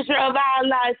the finisher of our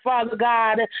life, Father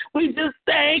God. We just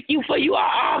thank you, for you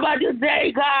are all by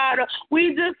today, God. We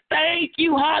just thank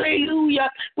you. Hallelujah.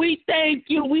 We thank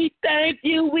you. We thank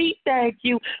you. We thank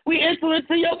you. We enter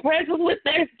into your presence with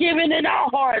thanksgiving in our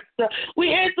hearts.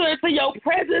 We enter into your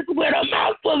presence with a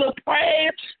mouth full of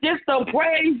praise, just to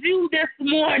praise you this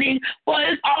morning, for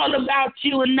it's all about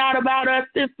you and not about us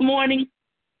this morning.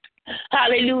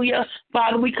 Hallelujah.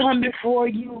 Father, we come before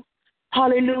you.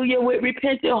 Hallelujah, with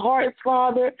repentant hearts,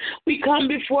 Father. We come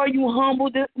before you humble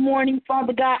this morning,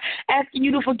 Father God, asking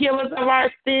you to forgive us of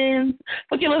our sins.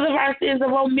 Forgive us of our sins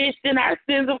of omission, our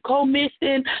sins of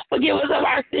commission. Forgive us of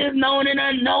our sins known and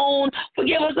unknown.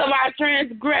 Forgive us of our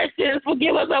transgressions.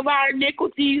 Forgive us of our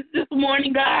iniquities this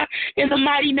morning, God, in the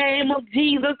mighty name of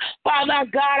Jesus. Father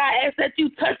God, I ask that you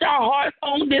touch our hearts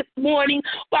on this morning.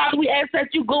 Father, we ask that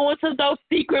you go into those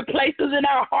secret places in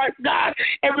our hearts, God,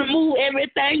 and remove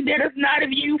everything that is not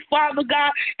of you, Father God,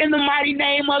 in the mighty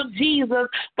name of Jesus.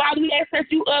 Father, we ask that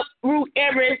you uproot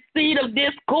every seed of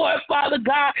discord, Father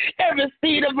God, every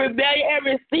seed of rebellion,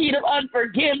 every seed of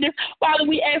unforgiveness. Father,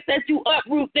 we ask that you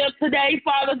uproot them today,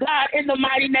 Father God, in the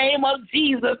mighty name of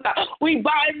Jesus. We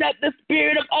bind up the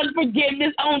spirit of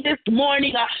unforgiveness on this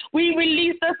morning. We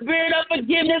release the spirit of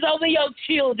forgiveness over your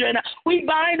children. We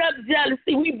bind up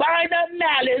jealousy. We bind up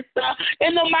malice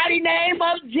in the mighty name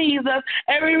of Jesus.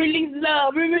 And we release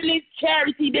love. We release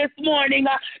charity this morning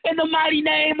in the mighty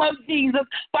name of Jesus.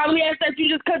 Father, we ask that you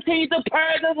just continue to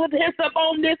purge us with hyssop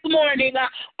on this morning.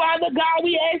 Father God,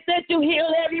 we ask that you heal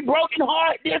every broken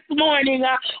heart this morning.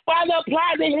 Father,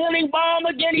 apply the healing balm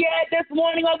again yet this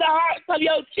morning of the hearts of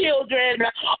your children,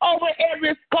 over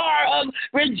every scar of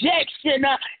rejection,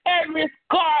 every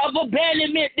scar of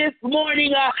abandonment this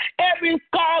morning, every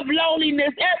scar of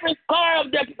loneliness, every scar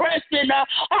of depression.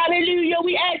 Hallelujah.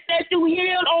 We ask that you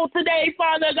heal on today,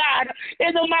 Father God,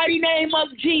 in the mighty name of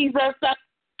Jesus.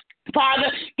 Father,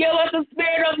 give us a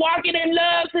spirit of walking in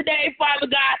love today, Father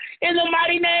God, in the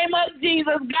mighty name of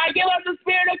Jesus. God, give us a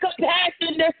spirit of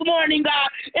compassion this morning, God,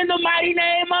 in the mighty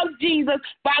name of Jesus.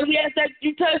 Father, we ask that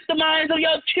you touch the minds of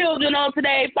your children on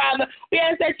today, Father. We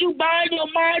ask that you bind your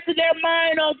mind to their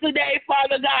mind on today,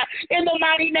 Father God, in the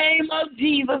mighty name of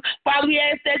Jesus. Father, we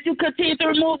ask that you continue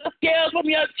to remove the scales from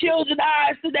your children's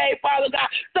eyes today, Father God,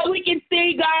 so we can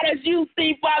see, God, as you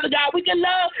see, Father God. We can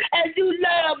love as you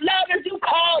love as you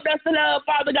called us to love,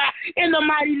 Father God, in the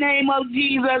mighty name of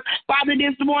Jesus. Father,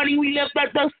 this morning we lift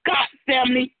up the Scott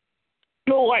family,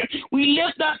 Lord. We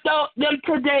lift up them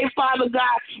today, Father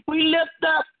God. We lift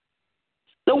up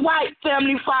the White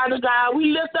family, Father God.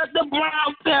 We lift up the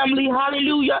Brown family,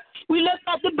 hallelujah. We lift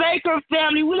up the Baker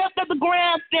family. We lift up the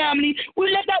Graham family. We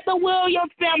lift up the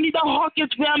Williams family, the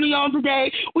Hawkins family on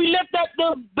today. We lift up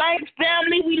the Banks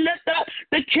family. We lift up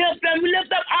the Kemp family. We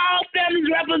lift up all families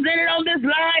represented on this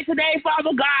line today,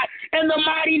 Father God, in the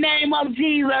mighty name of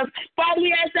Jesus. Father,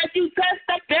 we ask that you touch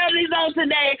the families on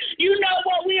today. You know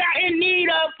what we are in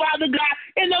need of, Father God,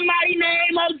 in the mighty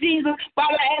name of Jesus.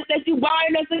 Father, I ask that you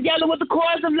bind us together with the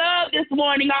cords of love this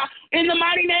morning, in the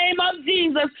mighty name of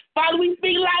Jesus. Father, we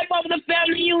speak life over the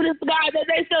family units, God, that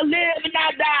they shall live and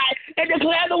not die, and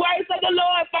declare the words of the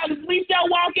Lord, Father. We shall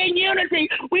walk in unity.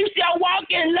 We shall walk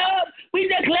in love. We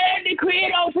declare and decree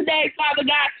it on today, Father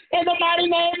God, in the mighty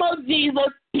name of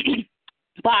Jesus.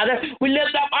 Father, we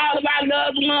lift up all of our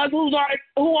loved ones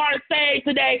who are saved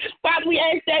today. Father, we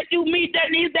ask that you meet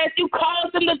their needs, that you cause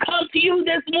them to come to you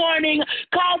this morning.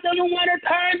 Cause them to want to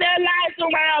turn their lives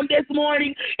around this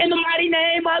morning in the mighty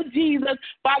name of Jesus.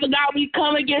 Father God, we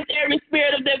come against every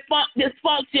spirit of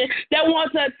dysfunction that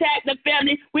wants to attack the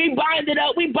family. We bind it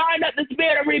up. We bind up the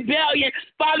spirit of rebellion,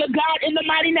 Father God, in the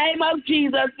mighty name of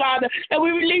Jesus, Father. And we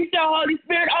release your Holy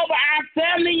Spirit over our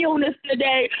family units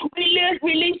today. We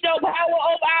release your power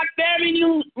over our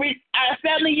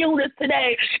family units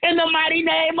today in the mighty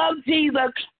name of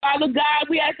Jesus. Father God,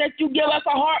 we ask that you give us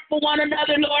a heart for one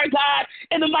another, Lord God,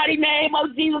 in the mighty name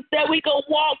of Jesus, that we can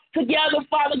walk together,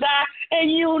 Father God, in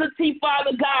unity,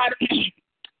 Father God.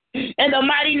 In the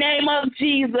mighty name of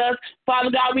Jesus, Father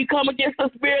God, we come against the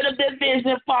spirit of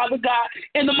division, Father God.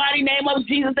 In the mighty name of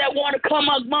Jesus, that want to come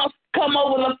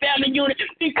over the family unit.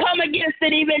 We come against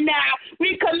it even now.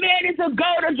 We command it to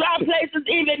go to dry places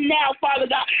even now, Father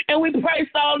God. And we pray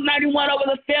Psalm 91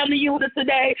 over the family unit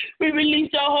today. We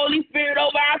release your Holy Spirit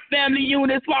over our family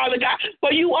units, Father God.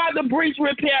 For you are the breach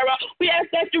repairer. We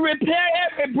ask that you repair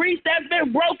every breach that's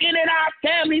been broken in our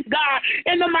families, God.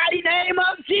 In the mighty name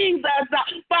of Jesus,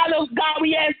 Father God,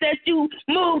 we ask that you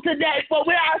move today. For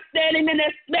we are standing in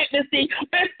expectancy.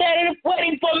 We're standing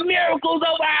waiting for miracles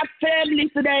over our families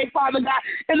today, Father God,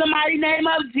 in the mighty name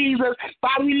of Jesus.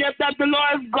 Father, we lift up the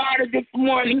Lord's Garter this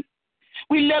morning.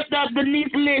 We lift up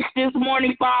Denise Lynch this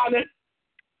morning, Father.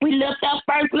 We lift up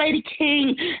First Lady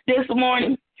King this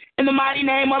morning. In the mighty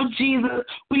name of Jesus,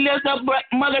 we lift up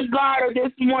Mother Garter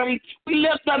this morning. We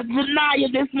lift up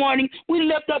Janiyah this morning. We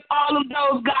lift up all of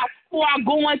those, God, who are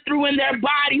going through in their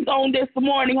bodies on this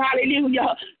morning.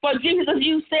 Hallelujah. For Jesus,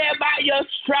 you said by your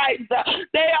stripes,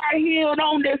 they are healed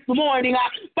on this morning.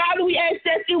 Father, we ask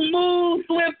that you move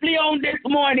swiftly on this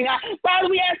morning. Father,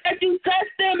 we ask that you touch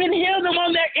them and heal them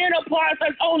on their inner parts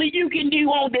as only you can do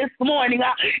on this morning.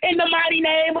 In the mighty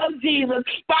name of Jesus.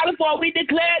 Father, for we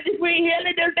declare decree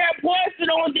healing is their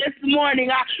portion on this morning.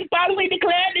 Father, we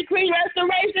declare decree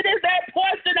restoration is their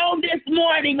portion on this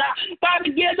morning.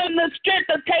 Father, give them the strength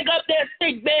to take up their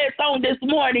sick beds on this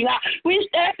morning. We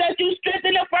ask that you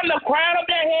strengthen them from the crown of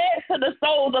their heads to the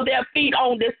soles of their feet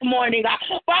on this morning.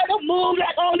 Father, move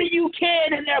like only you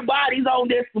can in their bodies on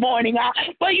this morning.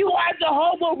 For you are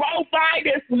Jehovah Rapha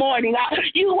this morning.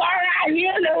 You are our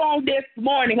healer on this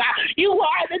morning. You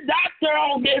are the doctor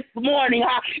on this morning.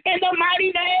 In the mighty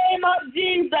name of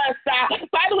Jesus,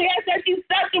 Father, we ask that you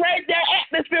saturate their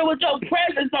atmosphere with your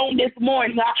presence on this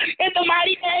morning. In the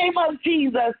mighty name of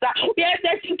Jesus, we ask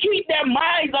that you keep their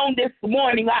minds on this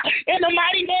morning. In the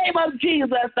mighty name of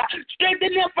Jesus,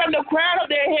 strengthen them from the crown of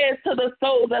their heads to the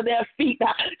soles of their feet.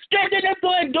 Strengthen them to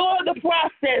endure the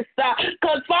process.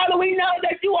 Because, Father, we know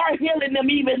that you are healing them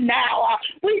even now.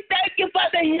 We thank you for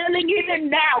the healing even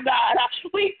now, God.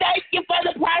 We thank you for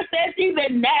the process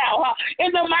even now.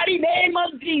 In the mighty name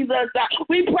of Jesus,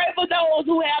 we pray for those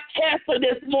who have cancer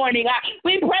this morning.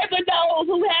 We pray for those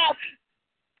who have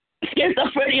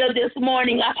schizophrenia this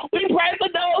morning. We pray for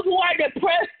those who are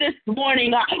depressed this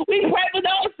morning. We pray for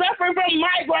those suffering from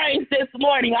migraines this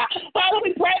morning. Father,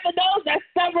 we pray for those that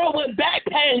suffer with back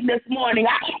pain this morning.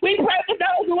 We pray for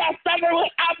those who are suffering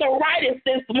with arthritis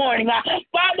this morning.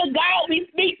 Father God, we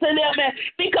speak to them and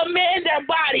we command their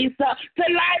bodies to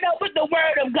line up with the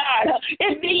word of God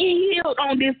and be healed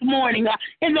on this morning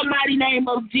in the mighty name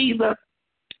of Jesus.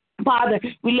 Father,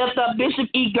 we lift up Bishop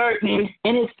E. Gertman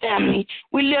and his family.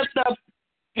 We lift up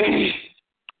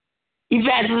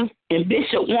Evangelist and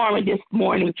Bishop Warren this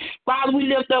morning. Father, we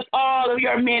lift up all of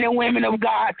your men and women of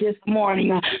God this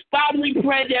morning. Father, we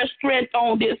pray their strength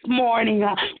on this morning.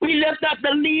 We lift up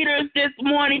the leaders this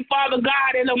morning, Father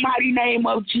God, in the mighty name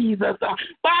of Jesus.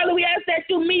 Father, we ask that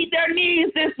you meet their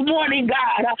needs this morning,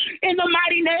 God, in the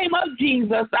mighty name of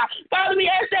Jesus. Father, we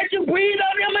ask that you breathe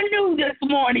on them anew this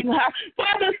morning.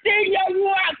 Father, send your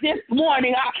rock this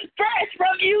morning, fresh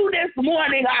from you this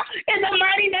morning, in the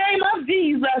mighty name of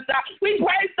Jesus. We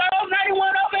pray Psalm 91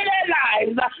 over their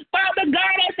lives. Father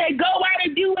God, as they go out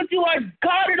and do what you are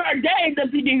called and ordained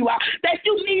them to do, that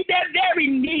you meet their very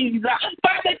needs.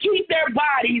 Father, keep their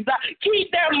bodies, keep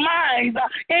their minds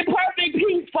in perfect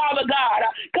peace, Father God.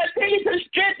 Continue to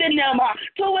strengthen them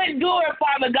to endure,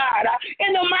 Father God.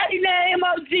 In the mighty name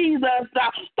of Jesus,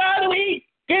 Father, we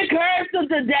Encourage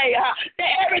them today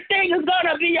that everything is going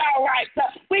to be all right.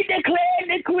 We declare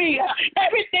and decree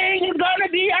everything is going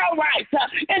to be all right.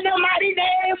 In the mighty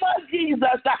name of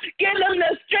Jesus, give them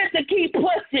the strength to keep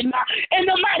pushing. In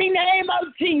the mighty name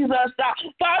of Jesus,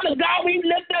 Father God, we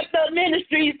lift up the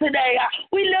ministries today.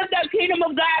 We lift up Kingdom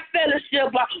of God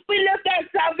Fellowship. We lift up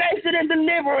Salvation and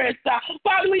Deliverance.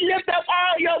 Father, we lift up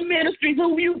all your ministries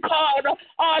who you called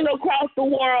all across the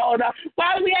world.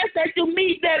 Father, we ask that you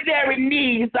meet their very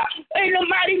needs. In the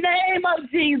mighty name of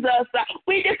Jesus,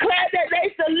 we declare that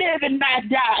they shall live and not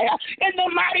die. In the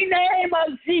mighty name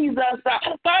of Jesus,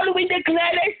 Father, we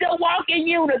declare they shall walk in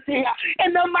unity.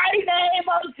 In the mighty name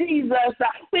of Jesus,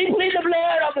 we plead the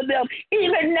blood over them,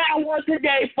 even now on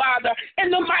today, Father. In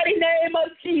the mighty name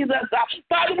of Jesus,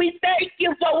 Father, we thank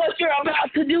you for what you're about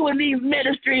to do in these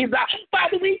ministries.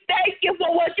 Father, we thank you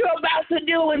for what you're about to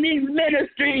do in these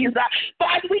ministries.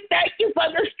 Father, we thank you for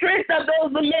the strength of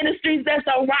those ministries that's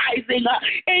arising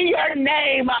in your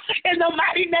name. In the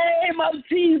mighty name of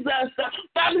Jesus,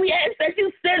 Father, we ask that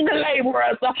you send the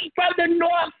laborers from the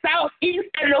north, south, east,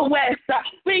 and the west.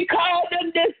 We call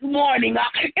them this morning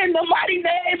in the mighty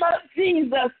name of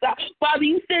Jesus. Father,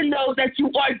 you send those that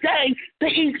you ordained to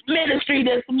each ministry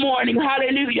this morning.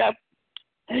 Hallelujah.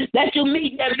 That you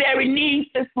meet their very needs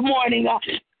this morning.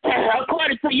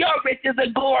 According to your riches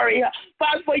and glory.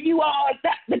 Father, for you are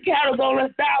the cattle on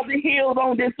 1,000 hills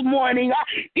on this morning.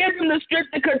 Give them the strength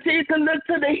to continue to look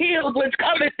to the hills which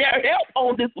cometh their help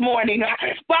on this morning.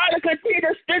 Father, continue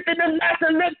to strengthen them not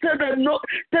to look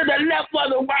to the left or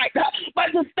the right,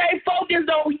 but to stay focused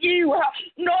on you,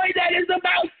 knowing that it's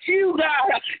about you,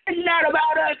 God, and not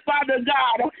about us, Father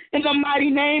God. In the mighty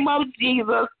name of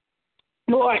Jesus,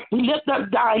 Lord, we lift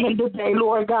up Diamond today,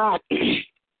 Lord God.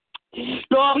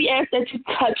 Lord, we ask that you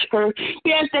touch her.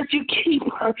 We ask that you keep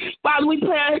her. Father, we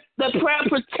pray the prayer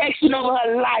protection over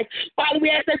her life. Father, we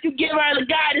ask that you give her the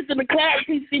guidance and the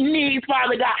clarity she needs,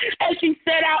 Father God, as she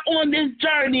set out on this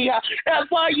journey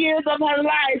 4 years of her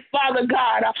life, Father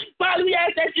God. Father, we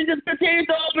ask that you just continue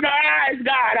to open her eyes,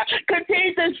 God.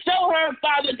 Continue to show her,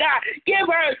 Father God. Give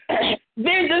her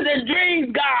visions and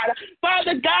dreams, God.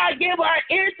 Father God, give her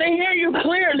ears to hear you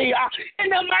clearly. In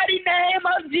the mighty name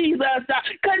of Jesus,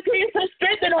 continue to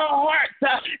strengthen her heart,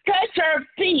 touch her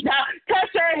feet,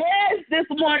 touch her head this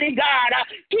morning, God.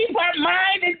 Keep her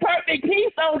mind in perfect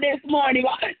peace on this morning.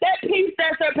 That peace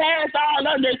that surpasses all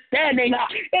understanding.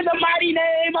 In the mighty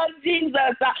name of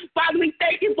Jesus, Father, we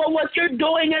thank you for what you're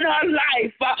doing in her life.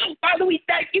 Father, we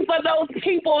thank you for those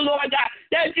people, Lord God,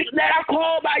 that are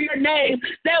called by your name,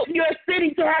 that you're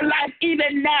sitting to her life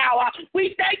even now.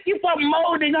 We thank you for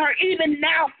molding her even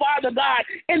now, Father God,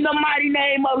 in the mighty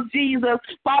name of Jesus.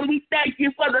 Father, we thank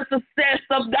you for the success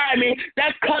of Diamond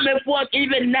that's coming forth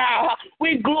even now.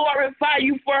 We glorify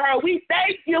you for her. We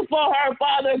thank you for her,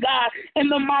 Father God, in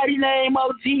the mighty name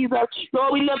of Jesus.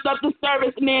 Lord, we lift up the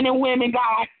servicemen and women,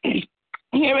 God,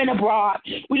 here and abroad.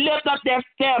 We lift up their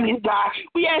families, God.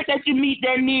 We ask that you meet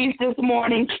their needs this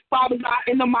morning, Father God,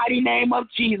 in the mighty name of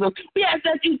Jesus. We ask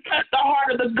that you touch the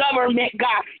heart of the government,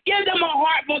 God. Give them a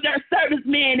heart for their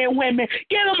servicemen and women.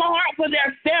 Give them a heart for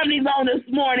their families on this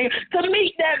morning to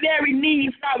meet their very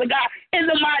needs, Father God, in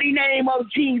the mighty name of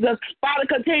Jesus. Father,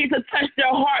 continue to touch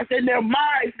their hearts and their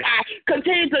minds, God.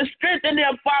 Continue to strengthen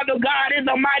them, Father God, in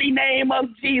the mighty name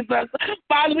of Jesus.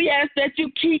 Father, we ask that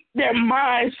you keep their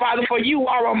minds, Father, for you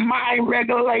are a mind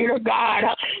regulator, God.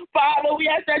 Father, we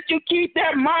ask that you keep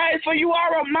their minds, for you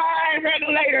are a mind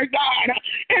regulator, God.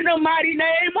 In the mighty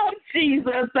name of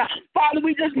Jesus. Father,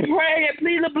 we just pray and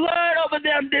plead the blood over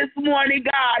them this morning,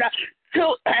 God.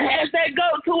 As they go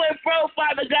to and fro,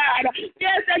 Father God, we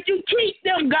ask that you keep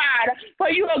them, God, for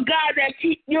you are God that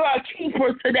you're a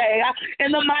keeper today.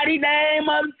 In the mighty name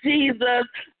of Jesus,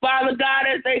 Father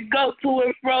God, as they go to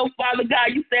and fro, Father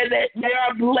God, you said that they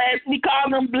are blessed. We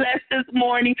call them blessed this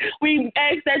morning. We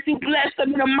ask that you bless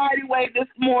them in a mighty way this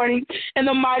morning. In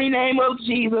the mighty name of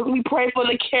Jesus, we pray for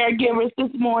the caregivers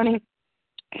this morning.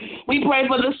 We pray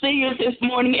for the seniors this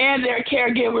morning and their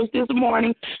caregivers this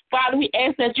morning. Father, we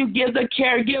ask that you give the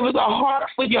caregivers a heart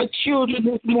for your children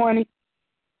this morning.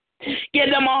 Give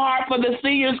them a heart for the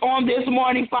seniors on this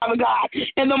morning, Father God,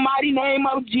 in the mighty name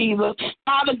of Jesus.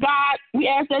 Father God, we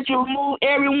ask that you remove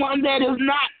everyone that is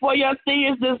not for your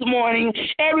seniors this morning.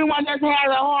 Everyone that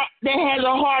has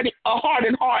a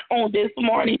hardened heart on this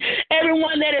morning.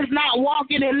 Everyone that is not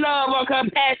walking in love or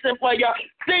compassion for your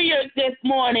seniors this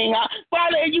morning.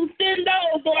 Father, you send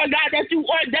those, Lord God, that you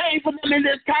ordained for them in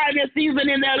this time and season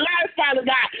in their life, Father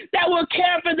God, that will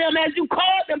care for them as you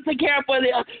called them to care for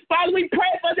them. Father, we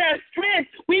pray for their strength.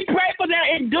 We pray for their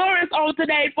endurance on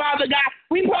today, Father God.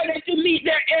 We pray that you meet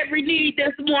their every need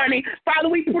this morning. Father,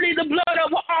 we plead the blood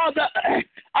over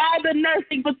all the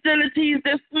nursing facilities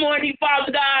this morning,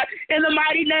 Father God, in the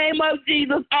mighty name of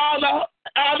Jesus, all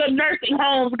the nursing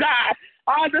homes, God,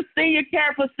 all the senior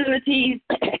care facilities.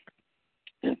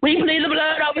 We plead the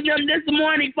blood over them this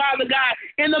morning, Father God,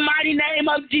 in the mighty name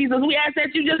of Jesus. We ask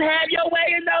that you just have your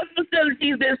way in those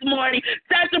facilities this morning.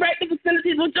 Saturate the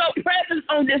facilities with your presence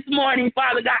on this morning,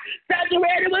 Father God.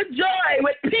 Saturate it with joy,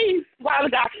 with peace,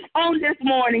 Father God, on this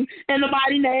morning, in the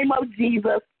mighty name of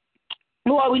Jesus.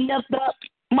 Lord, we lift up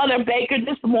Mother Baker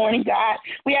this morning, God.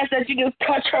 We ask that you just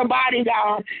touch her body,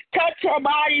 God. Touch her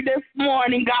body this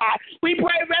morning, God. We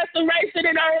pray restoration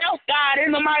in her health, God,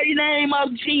 in the mighty name of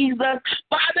Jesus.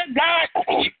 Father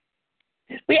God,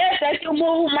 we ask that you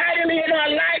move mightily in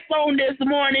her life on this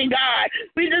morning, God.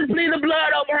 We just plead the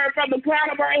blood over her from the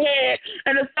crown of her head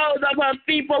and the soles of her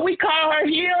feet. For we call her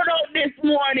healed on this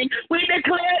morning. We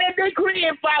declare and decree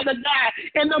it, Father God,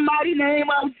 in the mighty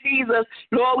name of Jesus.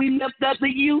 Lord, we lift up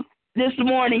the youth this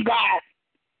morning, God.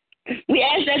 We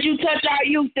ask that you touch our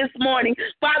youth this morning.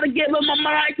 Father, give them a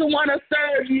mind to want to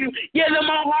serve you. Give them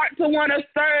a heart to want to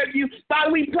serve you.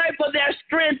 Father, we pray for their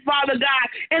strength, Father God,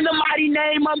 in the mighty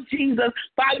name of Jesus.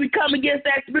 Father, we come against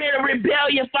that spirit of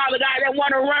rebellion, Father God, that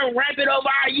want to run rampant over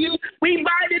our youth. We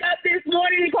bind it up this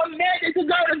morning and command it to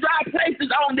go to dry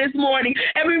places on this morning.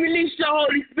 And we release your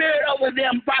Holy Spirit over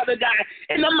them, Father God,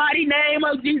 in the mighty name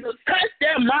of Jesus. Touch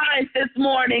their minds this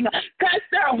morning. Touch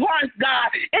their hearts, God,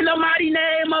 in the mighty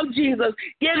name of Jesus.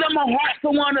 Give them a heart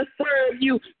to want to serve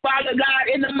you, Father God,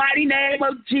 in the mighty name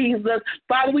of Jesus.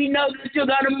 Father, we know that you're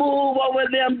going to move over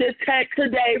them this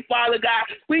today, Father God.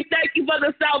 We thank you for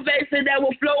the salvation that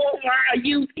will flow over our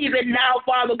youth even now,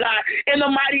 Father God, in the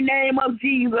mighty name of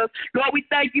Jesus. Lord, we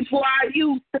thank you for our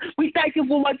youth. We thank you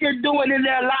for what you're doing in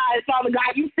their lives, Father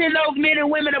God. You send those men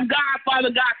and women of God, Father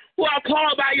God, who are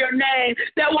called by your name,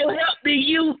 that will help the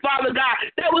youth, Father God,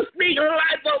 that will speak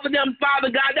life over them,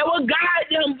 Father God, that will guide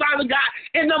them, Father God,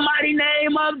 in the mighty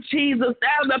name of Jesus,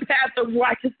 down the path of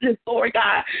righteousness, Lord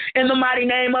God, in the mighty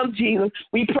name of Jesus.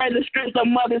 We pray the strength of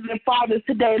mothers and fathers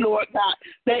today, Lord God,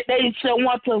 that they shall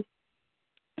want to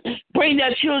bring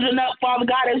their children up, Father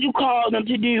God, as you call them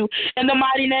to do. In the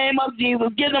mighty name of Jesus,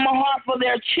 give them a heart for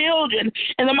their children.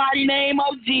 In the mighty name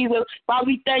of Jesus, Father,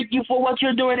 we thank you for what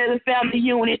you're doing in the family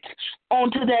unit on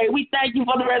today. We thank you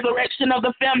for the resurrection of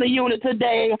the family unit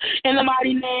today. In the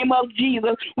mighty name of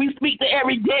Jesus, we speak to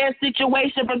every dead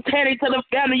situation pertaining to the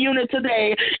family unit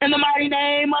today. In the mighty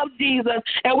name of Jesus,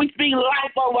 and we speak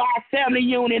life over our family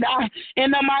unit. In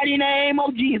the mighty name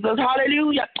of Jesus,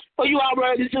 hallelujah. For you are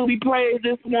worthy to be praised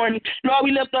this morning. Lord,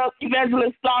 we lift up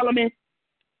Evangelist Solomon,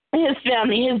 his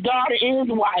family, his daughter, and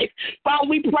his wife. Father,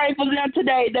 we pray for them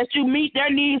today, that you meet their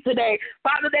needs today.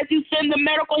 Father, that you send the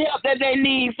medical help that they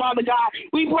need, Father God.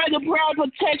 We pray the prayer of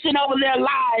protection over their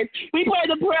lives. We pray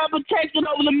the prayer of protection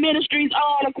over the ministries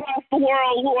all across the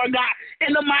world, Lord God.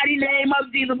 In the mighty name of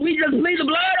Jesus, we just plead the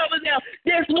blood over them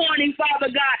this morning,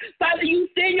 Father God. Father, you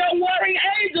send your warring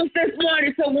angels this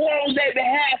morning to war on their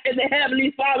behalf in the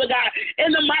heavenly, Father God.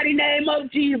 In the mighty name of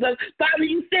Jesus, Father,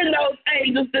 you send those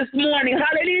angels this morning.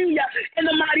 Hallelujah. In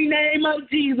the mighty name of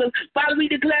Jesus, Father, we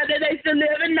declare that they shall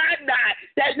live and not die,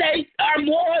 that they are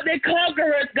more than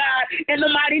conquerors, God. In the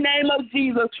mighty name of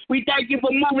Jesus, we thank you for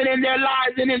moving in their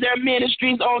lives and in their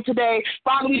ministries on today.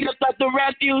 Father, we lift up the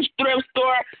Refuge Thrift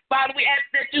Store. Father, we ask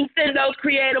that you send those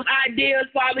creative ideas,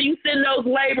 Father. You send those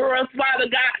laborers, Father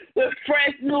God, with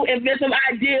fresh, new, inventive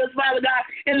ideas, Father God.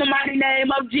 In the mighty name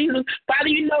of Jesus,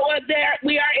 Father, you know what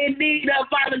we are in need of,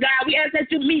 Father God. We ask that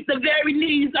you meet the very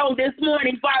needs on this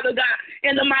morning, Father God,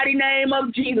 in the mighty name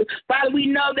of Jesus. Father, we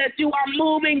know that you are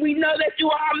moving. We know that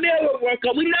you are a miracle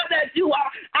worker. We know that you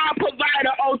are our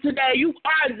provider on today. You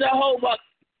are Jehovah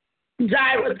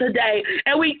Jireh today.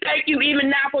 And we thank you even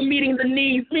now for meeting the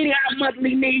needs, meeting our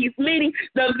monthly needs, meeting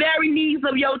the very needs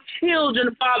of your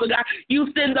children, Father God. You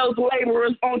send those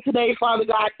laborers on today, Father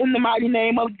God, in the mighty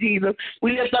name of Jesus.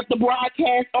 We lift up the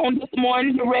broadcast on this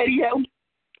morning, the radio,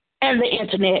 and the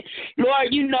internet. Lord,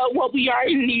 you know what we are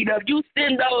in need of. You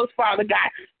send those, Father God,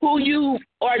 who you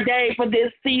ordained for this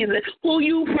season, who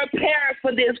you prepared for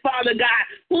this, Father God,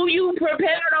 who you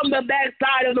prepared on the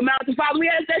backside of the mountain. Father, we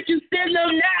ask that you send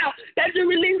them now, that you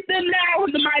release them now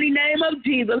in the mighty name of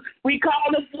Jesus. We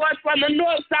call them forth from the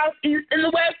north, south, east, and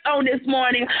the west on this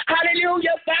morning.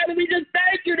 Hallelujah, Father, we just thank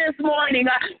thank you this morning.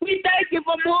 We thank you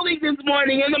for moving this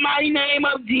morning in the mighty name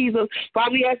of Jesus.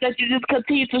 Father, we ask that you just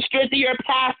continue to strengthen your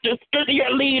pastors, strengthen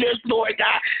your leaders, Lord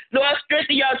God. Lord,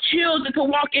 strengthen your children to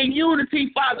walk in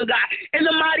unity, Father God, in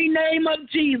the mighty name of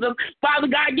Jesus. Father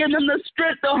God, give them the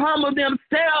strength to humble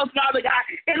themselves, Father God,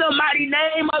 in the mighty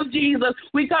name of Jesus.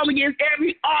 We come against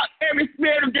every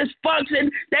spirit of dysfunction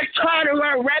that's trying to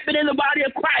run rampant in the body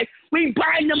of Christ. We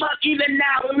bind them up even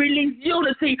now. We release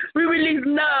unity. We release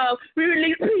love. We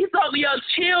release peace over your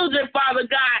children, Father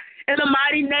God. In the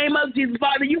mighty name of Jesus,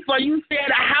 Father, for you said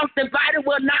a house divided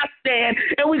will not stand,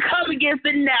 and we come against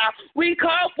it now. We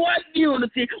call forth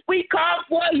unity. We call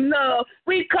forth love.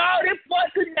 We call it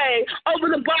forth today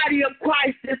over the body of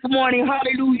Christ this morning.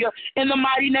 Hallelujah. In the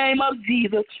mighty name of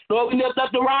Jesus. Lord, we lift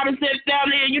up the Robinson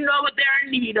family, and you know what they're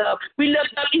in need of. We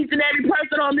lift up each and every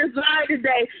person on this line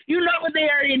today. You know what they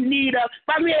are in need of.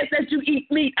 Father, we ask that you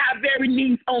meet our very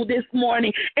needs on this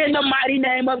morning. In the mighty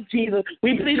name of Jesus.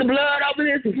 We plead the blood over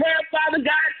this prayer, Father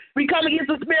God. We come against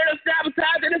the spirit of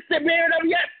sabotage and the spirit of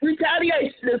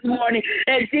retaliation this morning.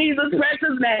 In Jesus'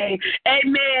 precious name.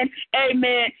 Amen,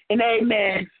 amen, and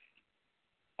amen.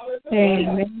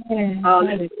 Amen.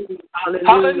 Hallelujah.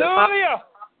 Hallelujah.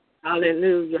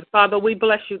 Hallelujah. Father, we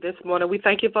bless you this morning. We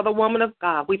thank you for the woman of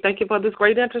God. We thank you for this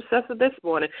great intercessor this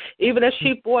morning. Even as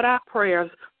she brought our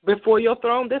prayers before your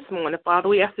throne this morning, Father,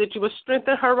 we ask that you would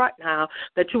strengthen her right now,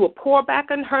 that you will pour back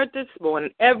in her this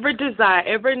morning, every desire,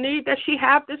 every need that she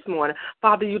has this morning.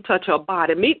 Father, you touch her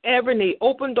body. Meet every need.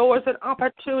 Open doors and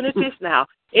opportunities now.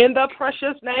 In the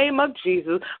precious name of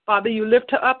Jesus, Father, you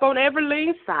lift her up on every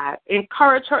lean side.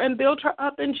 Encourage her and build her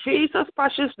up in Jesus'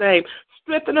 precious name.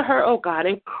 Strengthen her, oh God.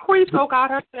 Increase, oh God,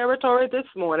 her territory this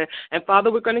morning. And Father,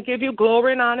 we're going to give you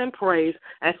glory and honor and praise.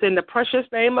 As in the precious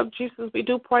name of Jesus, we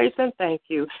do praise and thank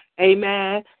you.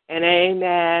 Amen and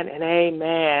amen and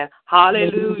amen.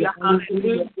 Hallelujah,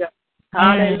 hallelujah,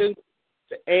 hallelujah.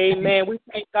 Amen. We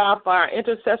thank God for our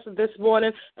intercessor this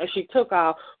morning as she took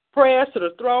our prayers to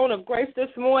the throne of grace this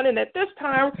morning. At this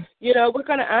time, we're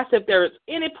going to ask if there is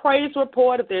any praise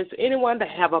report, if there's anyone that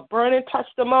have a burning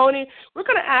testimony. We're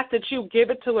going to ask that you give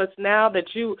it to us now,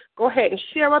 that you go ahead and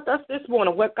share with us this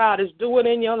morning what God is doing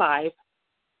in your life.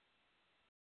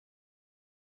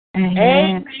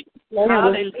 Amen.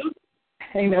 Hallelujah.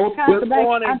 Amen. Good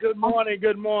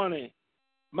morning.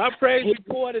 My praise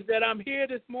report is that I'm here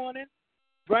this morning,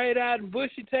 bright-eyed and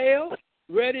bushy-tailed,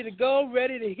 ready to go,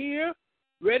 ready to hear,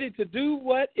 ready to do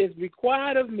what is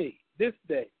required of me this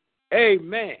day.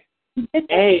 Amen.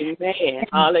 Amen.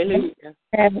 Hallelujah.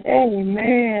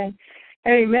 Amen.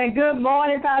 Amen. Good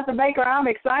morning, Pastor Baker. I'm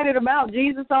excited about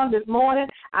Jesus on this morning.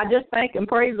 I just thank and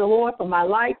praise the Lord for my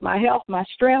life, my health, my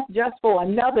strength, just for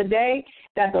another day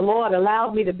that the Lord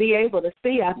allowed me to be able to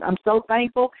see. I'm so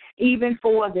thankful even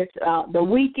for this the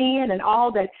weekend and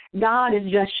all that God is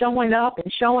just showing up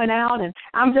and showing out. And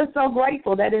I'm just so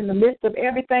grateful that in the midst of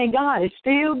everything, God is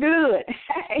still good.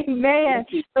 Amen.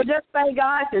 So just thank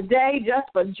God today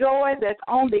just for joy that's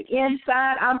on the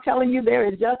inside. I'm telling you, there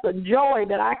is just a joy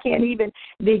that I can't even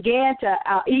begin to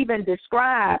even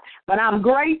describe. But I'm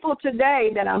grateful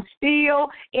today that I'm still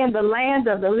in the land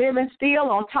of the living, still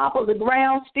on top of the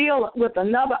ground, still with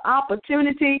another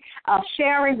opportunity of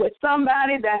sharing with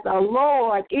somebody that the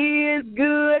Lord is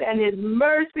good and his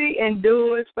mercy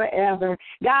endures forever.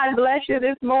 God bless you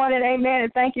this morning. Amen.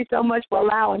 And thank you so much for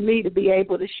allowing me to be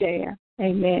able to share.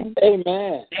 Amen.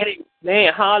 Amen.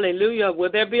 Amen. Hallelujah.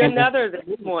 Will there be another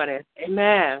this morning?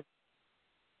 Amen.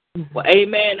 Well,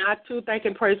 amen. I, too, thank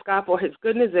and praise God for his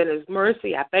goodness and his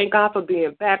mercy. I thank God for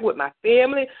being back with my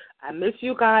family. I miss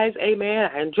you guys. Amen.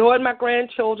 I enjoyed my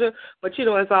grandchildren, but,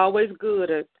 it's always good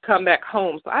to come back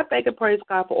home. So I thank and praise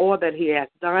God for all that he has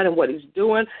done and what he's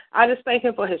doing. I just thank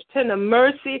him for his tender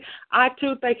mercy. I,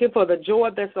 too, thank him for the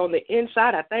joy that's on the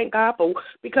inside. I thank God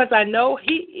because I know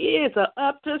he is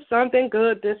up to something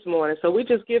good this morning. So we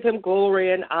just give him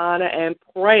glory and honor and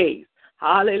praise.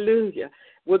 Hallelujah.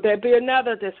 Would there be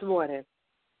another this morning?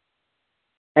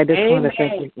 I just want to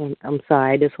thank you. I'm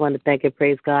sorry. I just want to thank and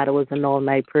praise God. It was an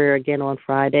all-night prayer again on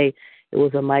Friday. It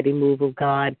was a mighty move of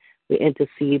God. We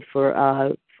intercede for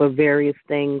various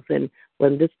things, and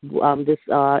when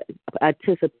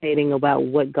anticipating about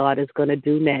what God is going to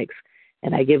do next.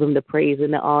 And I give him the praise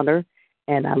and the honor,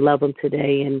 and I love him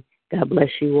today. And God bless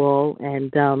you all.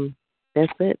 And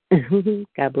that's it.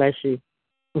 God bless you.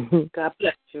 God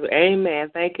bless you. Amen.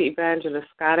 Thank you, Evangelist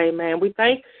Scott. Amen. We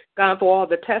thank God for all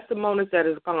the testimonies that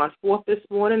has gone forth this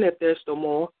morning. If there's no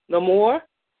more,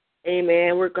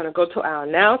 amen. We're going to go to our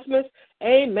announcements.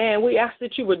 Amen. We ask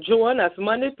that you would join us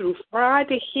Monday through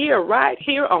Friday right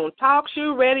here on Talk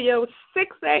Show Radio,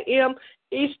 6 a.m.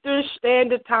 Eastern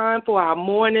Standard Time for our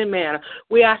morning manna.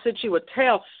 We ask that you would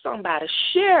tell somebody,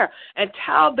 share, and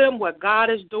tell them what God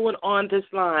is doing on this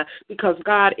line, because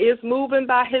God is moving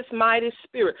by his mighty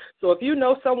spirit. So if you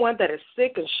know someone that is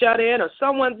sick and shut in, or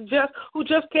someone who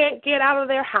just can't get out of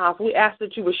their house, we ask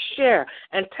that you would share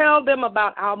and tell them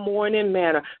about our morning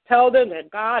manna. Tell them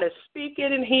that God is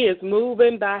speaking and he is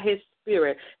moving by his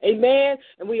spirit. Amen.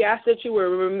 And we ask that you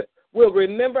will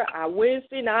remember our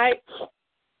Wednesday night,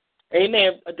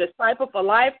 amen, a Disciple for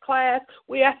Life class.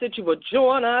 We ask that you will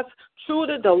join us.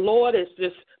 Truly, the Lord has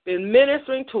just been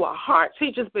ministering to our hearts.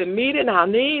 He's just been meeting our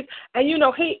needs. And, you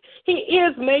know, he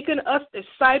is making us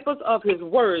disciples of his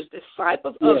words,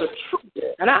 disciples of the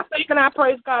truth. And I thank and I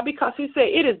praise God, because he said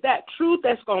it is that truth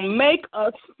that's going to make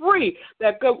us free,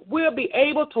 that we'll be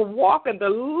able to walk in the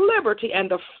liberty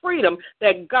and the freedom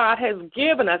that God has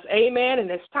given us. Amen. In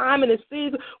this time and this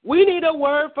season, we need a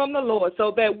word from the Lord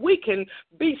so that we can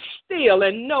be still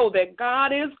and know that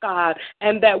God is God,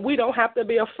 and that we don't have to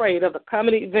be afraid of the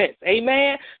coming events.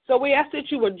 Amen. So we ask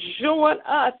that you would join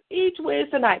us each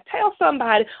Wednesday night. Tell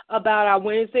somebody about our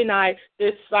Wednesday night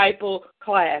disciple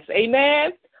class.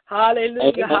 Amen.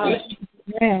 Hallelujah.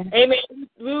 Hallelujah. Amen.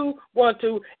 We want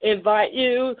to invite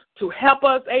you to help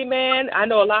us. Amen. I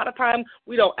know a lot of times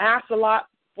we don't ask a lot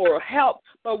for help,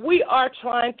 but we are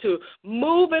trying to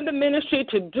move in the ministry,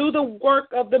 to do the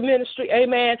work of the ministry,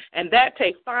 amen, and that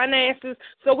takes finances.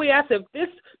 So we ask, if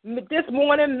this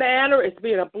morning manna is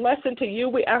being a blessing to you,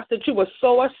 we ask that you will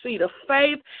sow a seed of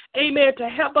faith, amen, to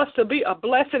help us to be a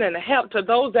blessing and a help to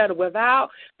those that are without.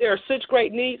 There are such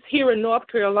great needs here in North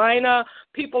Carolina.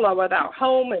 People are without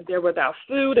home and they're without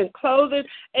food and clothing.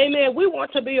 Amen. We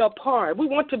want to be a part. We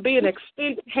want to be an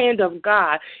extended hand of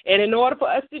God. And in order for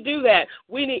us to do that,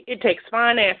 it takes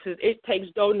finances. It takes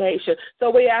donation. So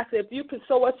we ask if you can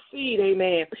sow a seed,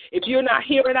 amen. If you're not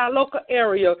here in our local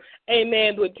area,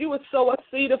 amen, but you would sow a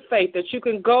seed of faith that you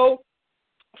can go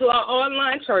to our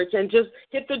online church and just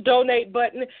hit the donate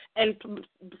button and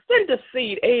send a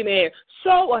seed, amen.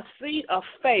 Sow a seed of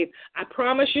faith. I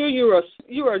promise you,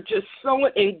 you are just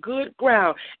sowing in good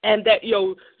ground, and that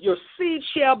your seed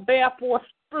shall bear forth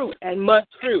fruit and much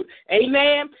fruit.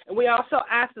 Amen. And we also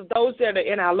ask those that are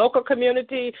in our local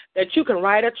community that you can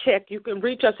write a check. You can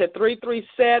reach us at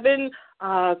 337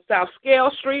 South Scale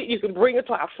Street. You can bring it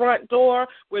to our front door.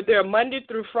 We're there Monday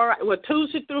through Friday,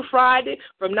 Tuesday through Friday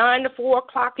from 9 to 4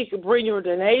 o'clock. You can bring your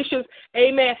donations.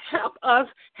 Amen. Help us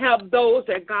help those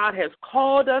that God has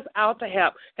called us out to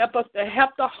help. Help us to help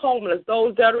the homeless,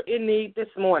 those that are in need this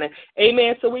morning.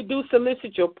 Amen. So we do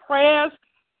solicit your prayers.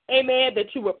 Amen,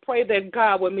 that you would pray that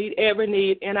God will meet every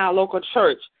need in our local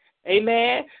church.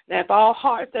 Amen. Now, if all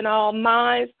hearts and all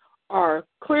minds are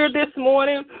clear this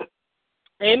morning,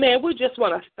 amen, we just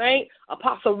want to thank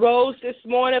Apostle Rose this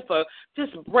morning for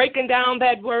just breaking down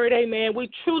that word, amen. We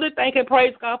truly thank and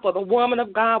praise God for the woman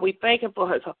of God. We thank him for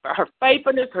her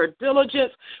faithfulness, her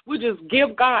diligence. We just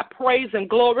give God praise and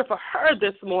glory for her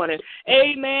this morning,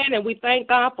 amen. And we thank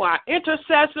God for our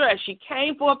intercessor as she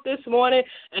came forth this morning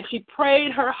and she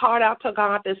prayed her heart out to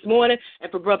God this morning, and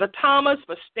for Brother Thomas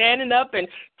for standing up and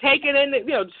taking in,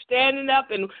 standing up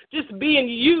and just being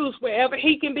used wherever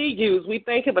he can be used. We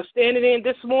thank him for standing in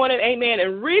this morning, amen,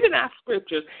 and reading our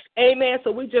scriptures, amen.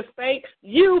 So we just thank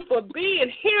you for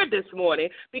being here this morning,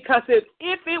 because if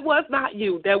it was not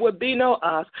you, there would be no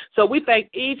us. So we thank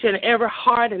each and every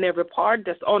heart and every part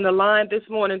that's on the line this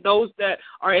morning, those that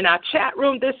are in our chat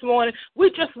room this morning.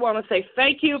 We just want to say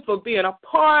thank you for being a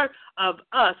part of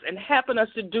us and helping us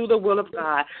to do the will of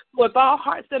God. So if our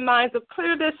hearts and minds are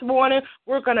clear this morning,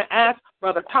 we're going to ask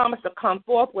Brother Thomas to come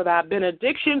forth with our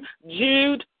benediction,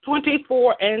 Jude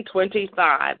 24 and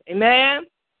 25. Amen.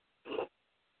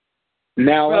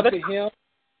 Now Brother, unto him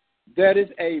that is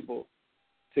able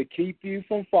to keep you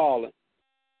from falling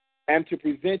and to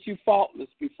present you faultless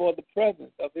before the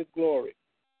presence of his glory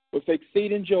with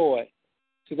exceeding joy,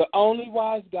 to the only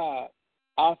wise God,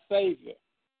 our Savior,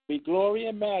 be glory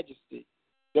and majesty,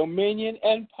 dominion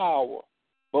and power,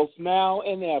 both now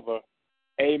and ever.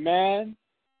 Amen,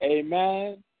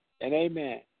 amen, and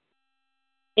amen.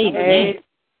 Amen.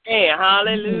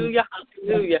 Hallelujah,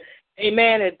 hallelujah.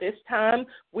 Amen. At this time,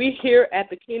 we here at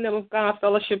the Kingdom of God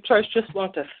Fellowship Church just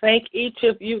want to thank each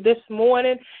of you this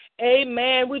morning.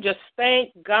 Amen. We just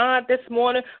thank God this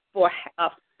morning for a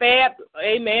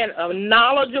a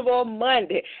knowledgeable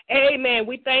Monday. Amen.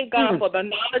 We thank God for the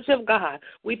knowledge of God.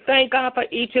 We thank God for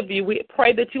each of you. We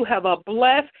pray that you have a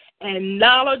blessed and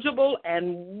knowledgeable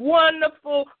and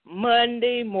wonderful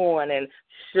Monday morning.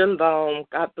 Shalom.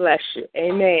 God bless you.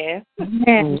 Amen.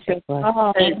 Amen.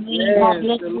 God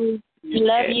bless you.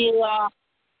 Love you all.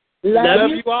 Love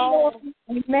you all.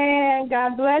 Amen.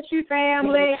 God bless you,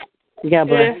 family. God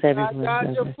bless God everyone.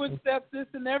 guide your footsteps this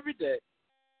and every day.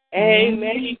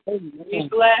 Amen. Be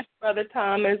blessed, Brother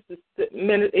Thomas,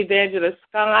 Evangelist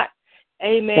Scott.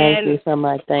 Amen. Thank you so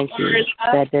much. Thank you.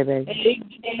 Amen.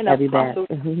 Love you back.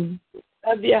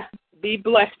 Love you. Be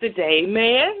blessed today.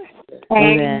 Amen.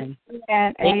 Amen.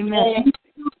 Amen.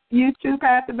 You too,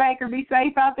 Pastor Baker. Be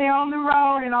safe out there on the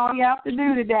road and all you have to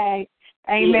do today.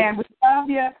 Amen. We love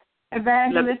you,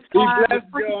 Evangelist Scott.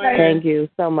 Thank you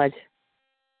so much.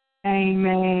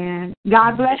 Amen.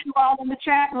 God bless you all in the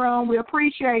chat room. We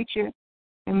appreciate you.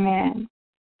 Amen.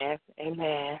 Yes,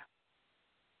 amen.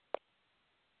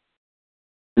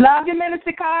 Love you,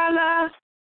 Minister Carla.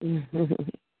 I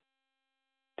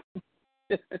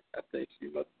think she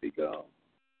must be gone.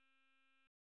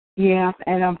 Yeah,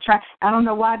 and I'm trying. I don't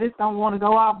know why this don't want to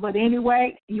go off, but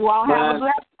anyway, you all have a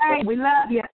blessed day. We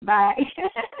love you. Bye.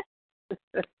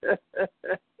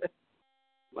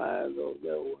 Mine don't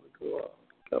never want to go off.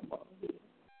 Come on.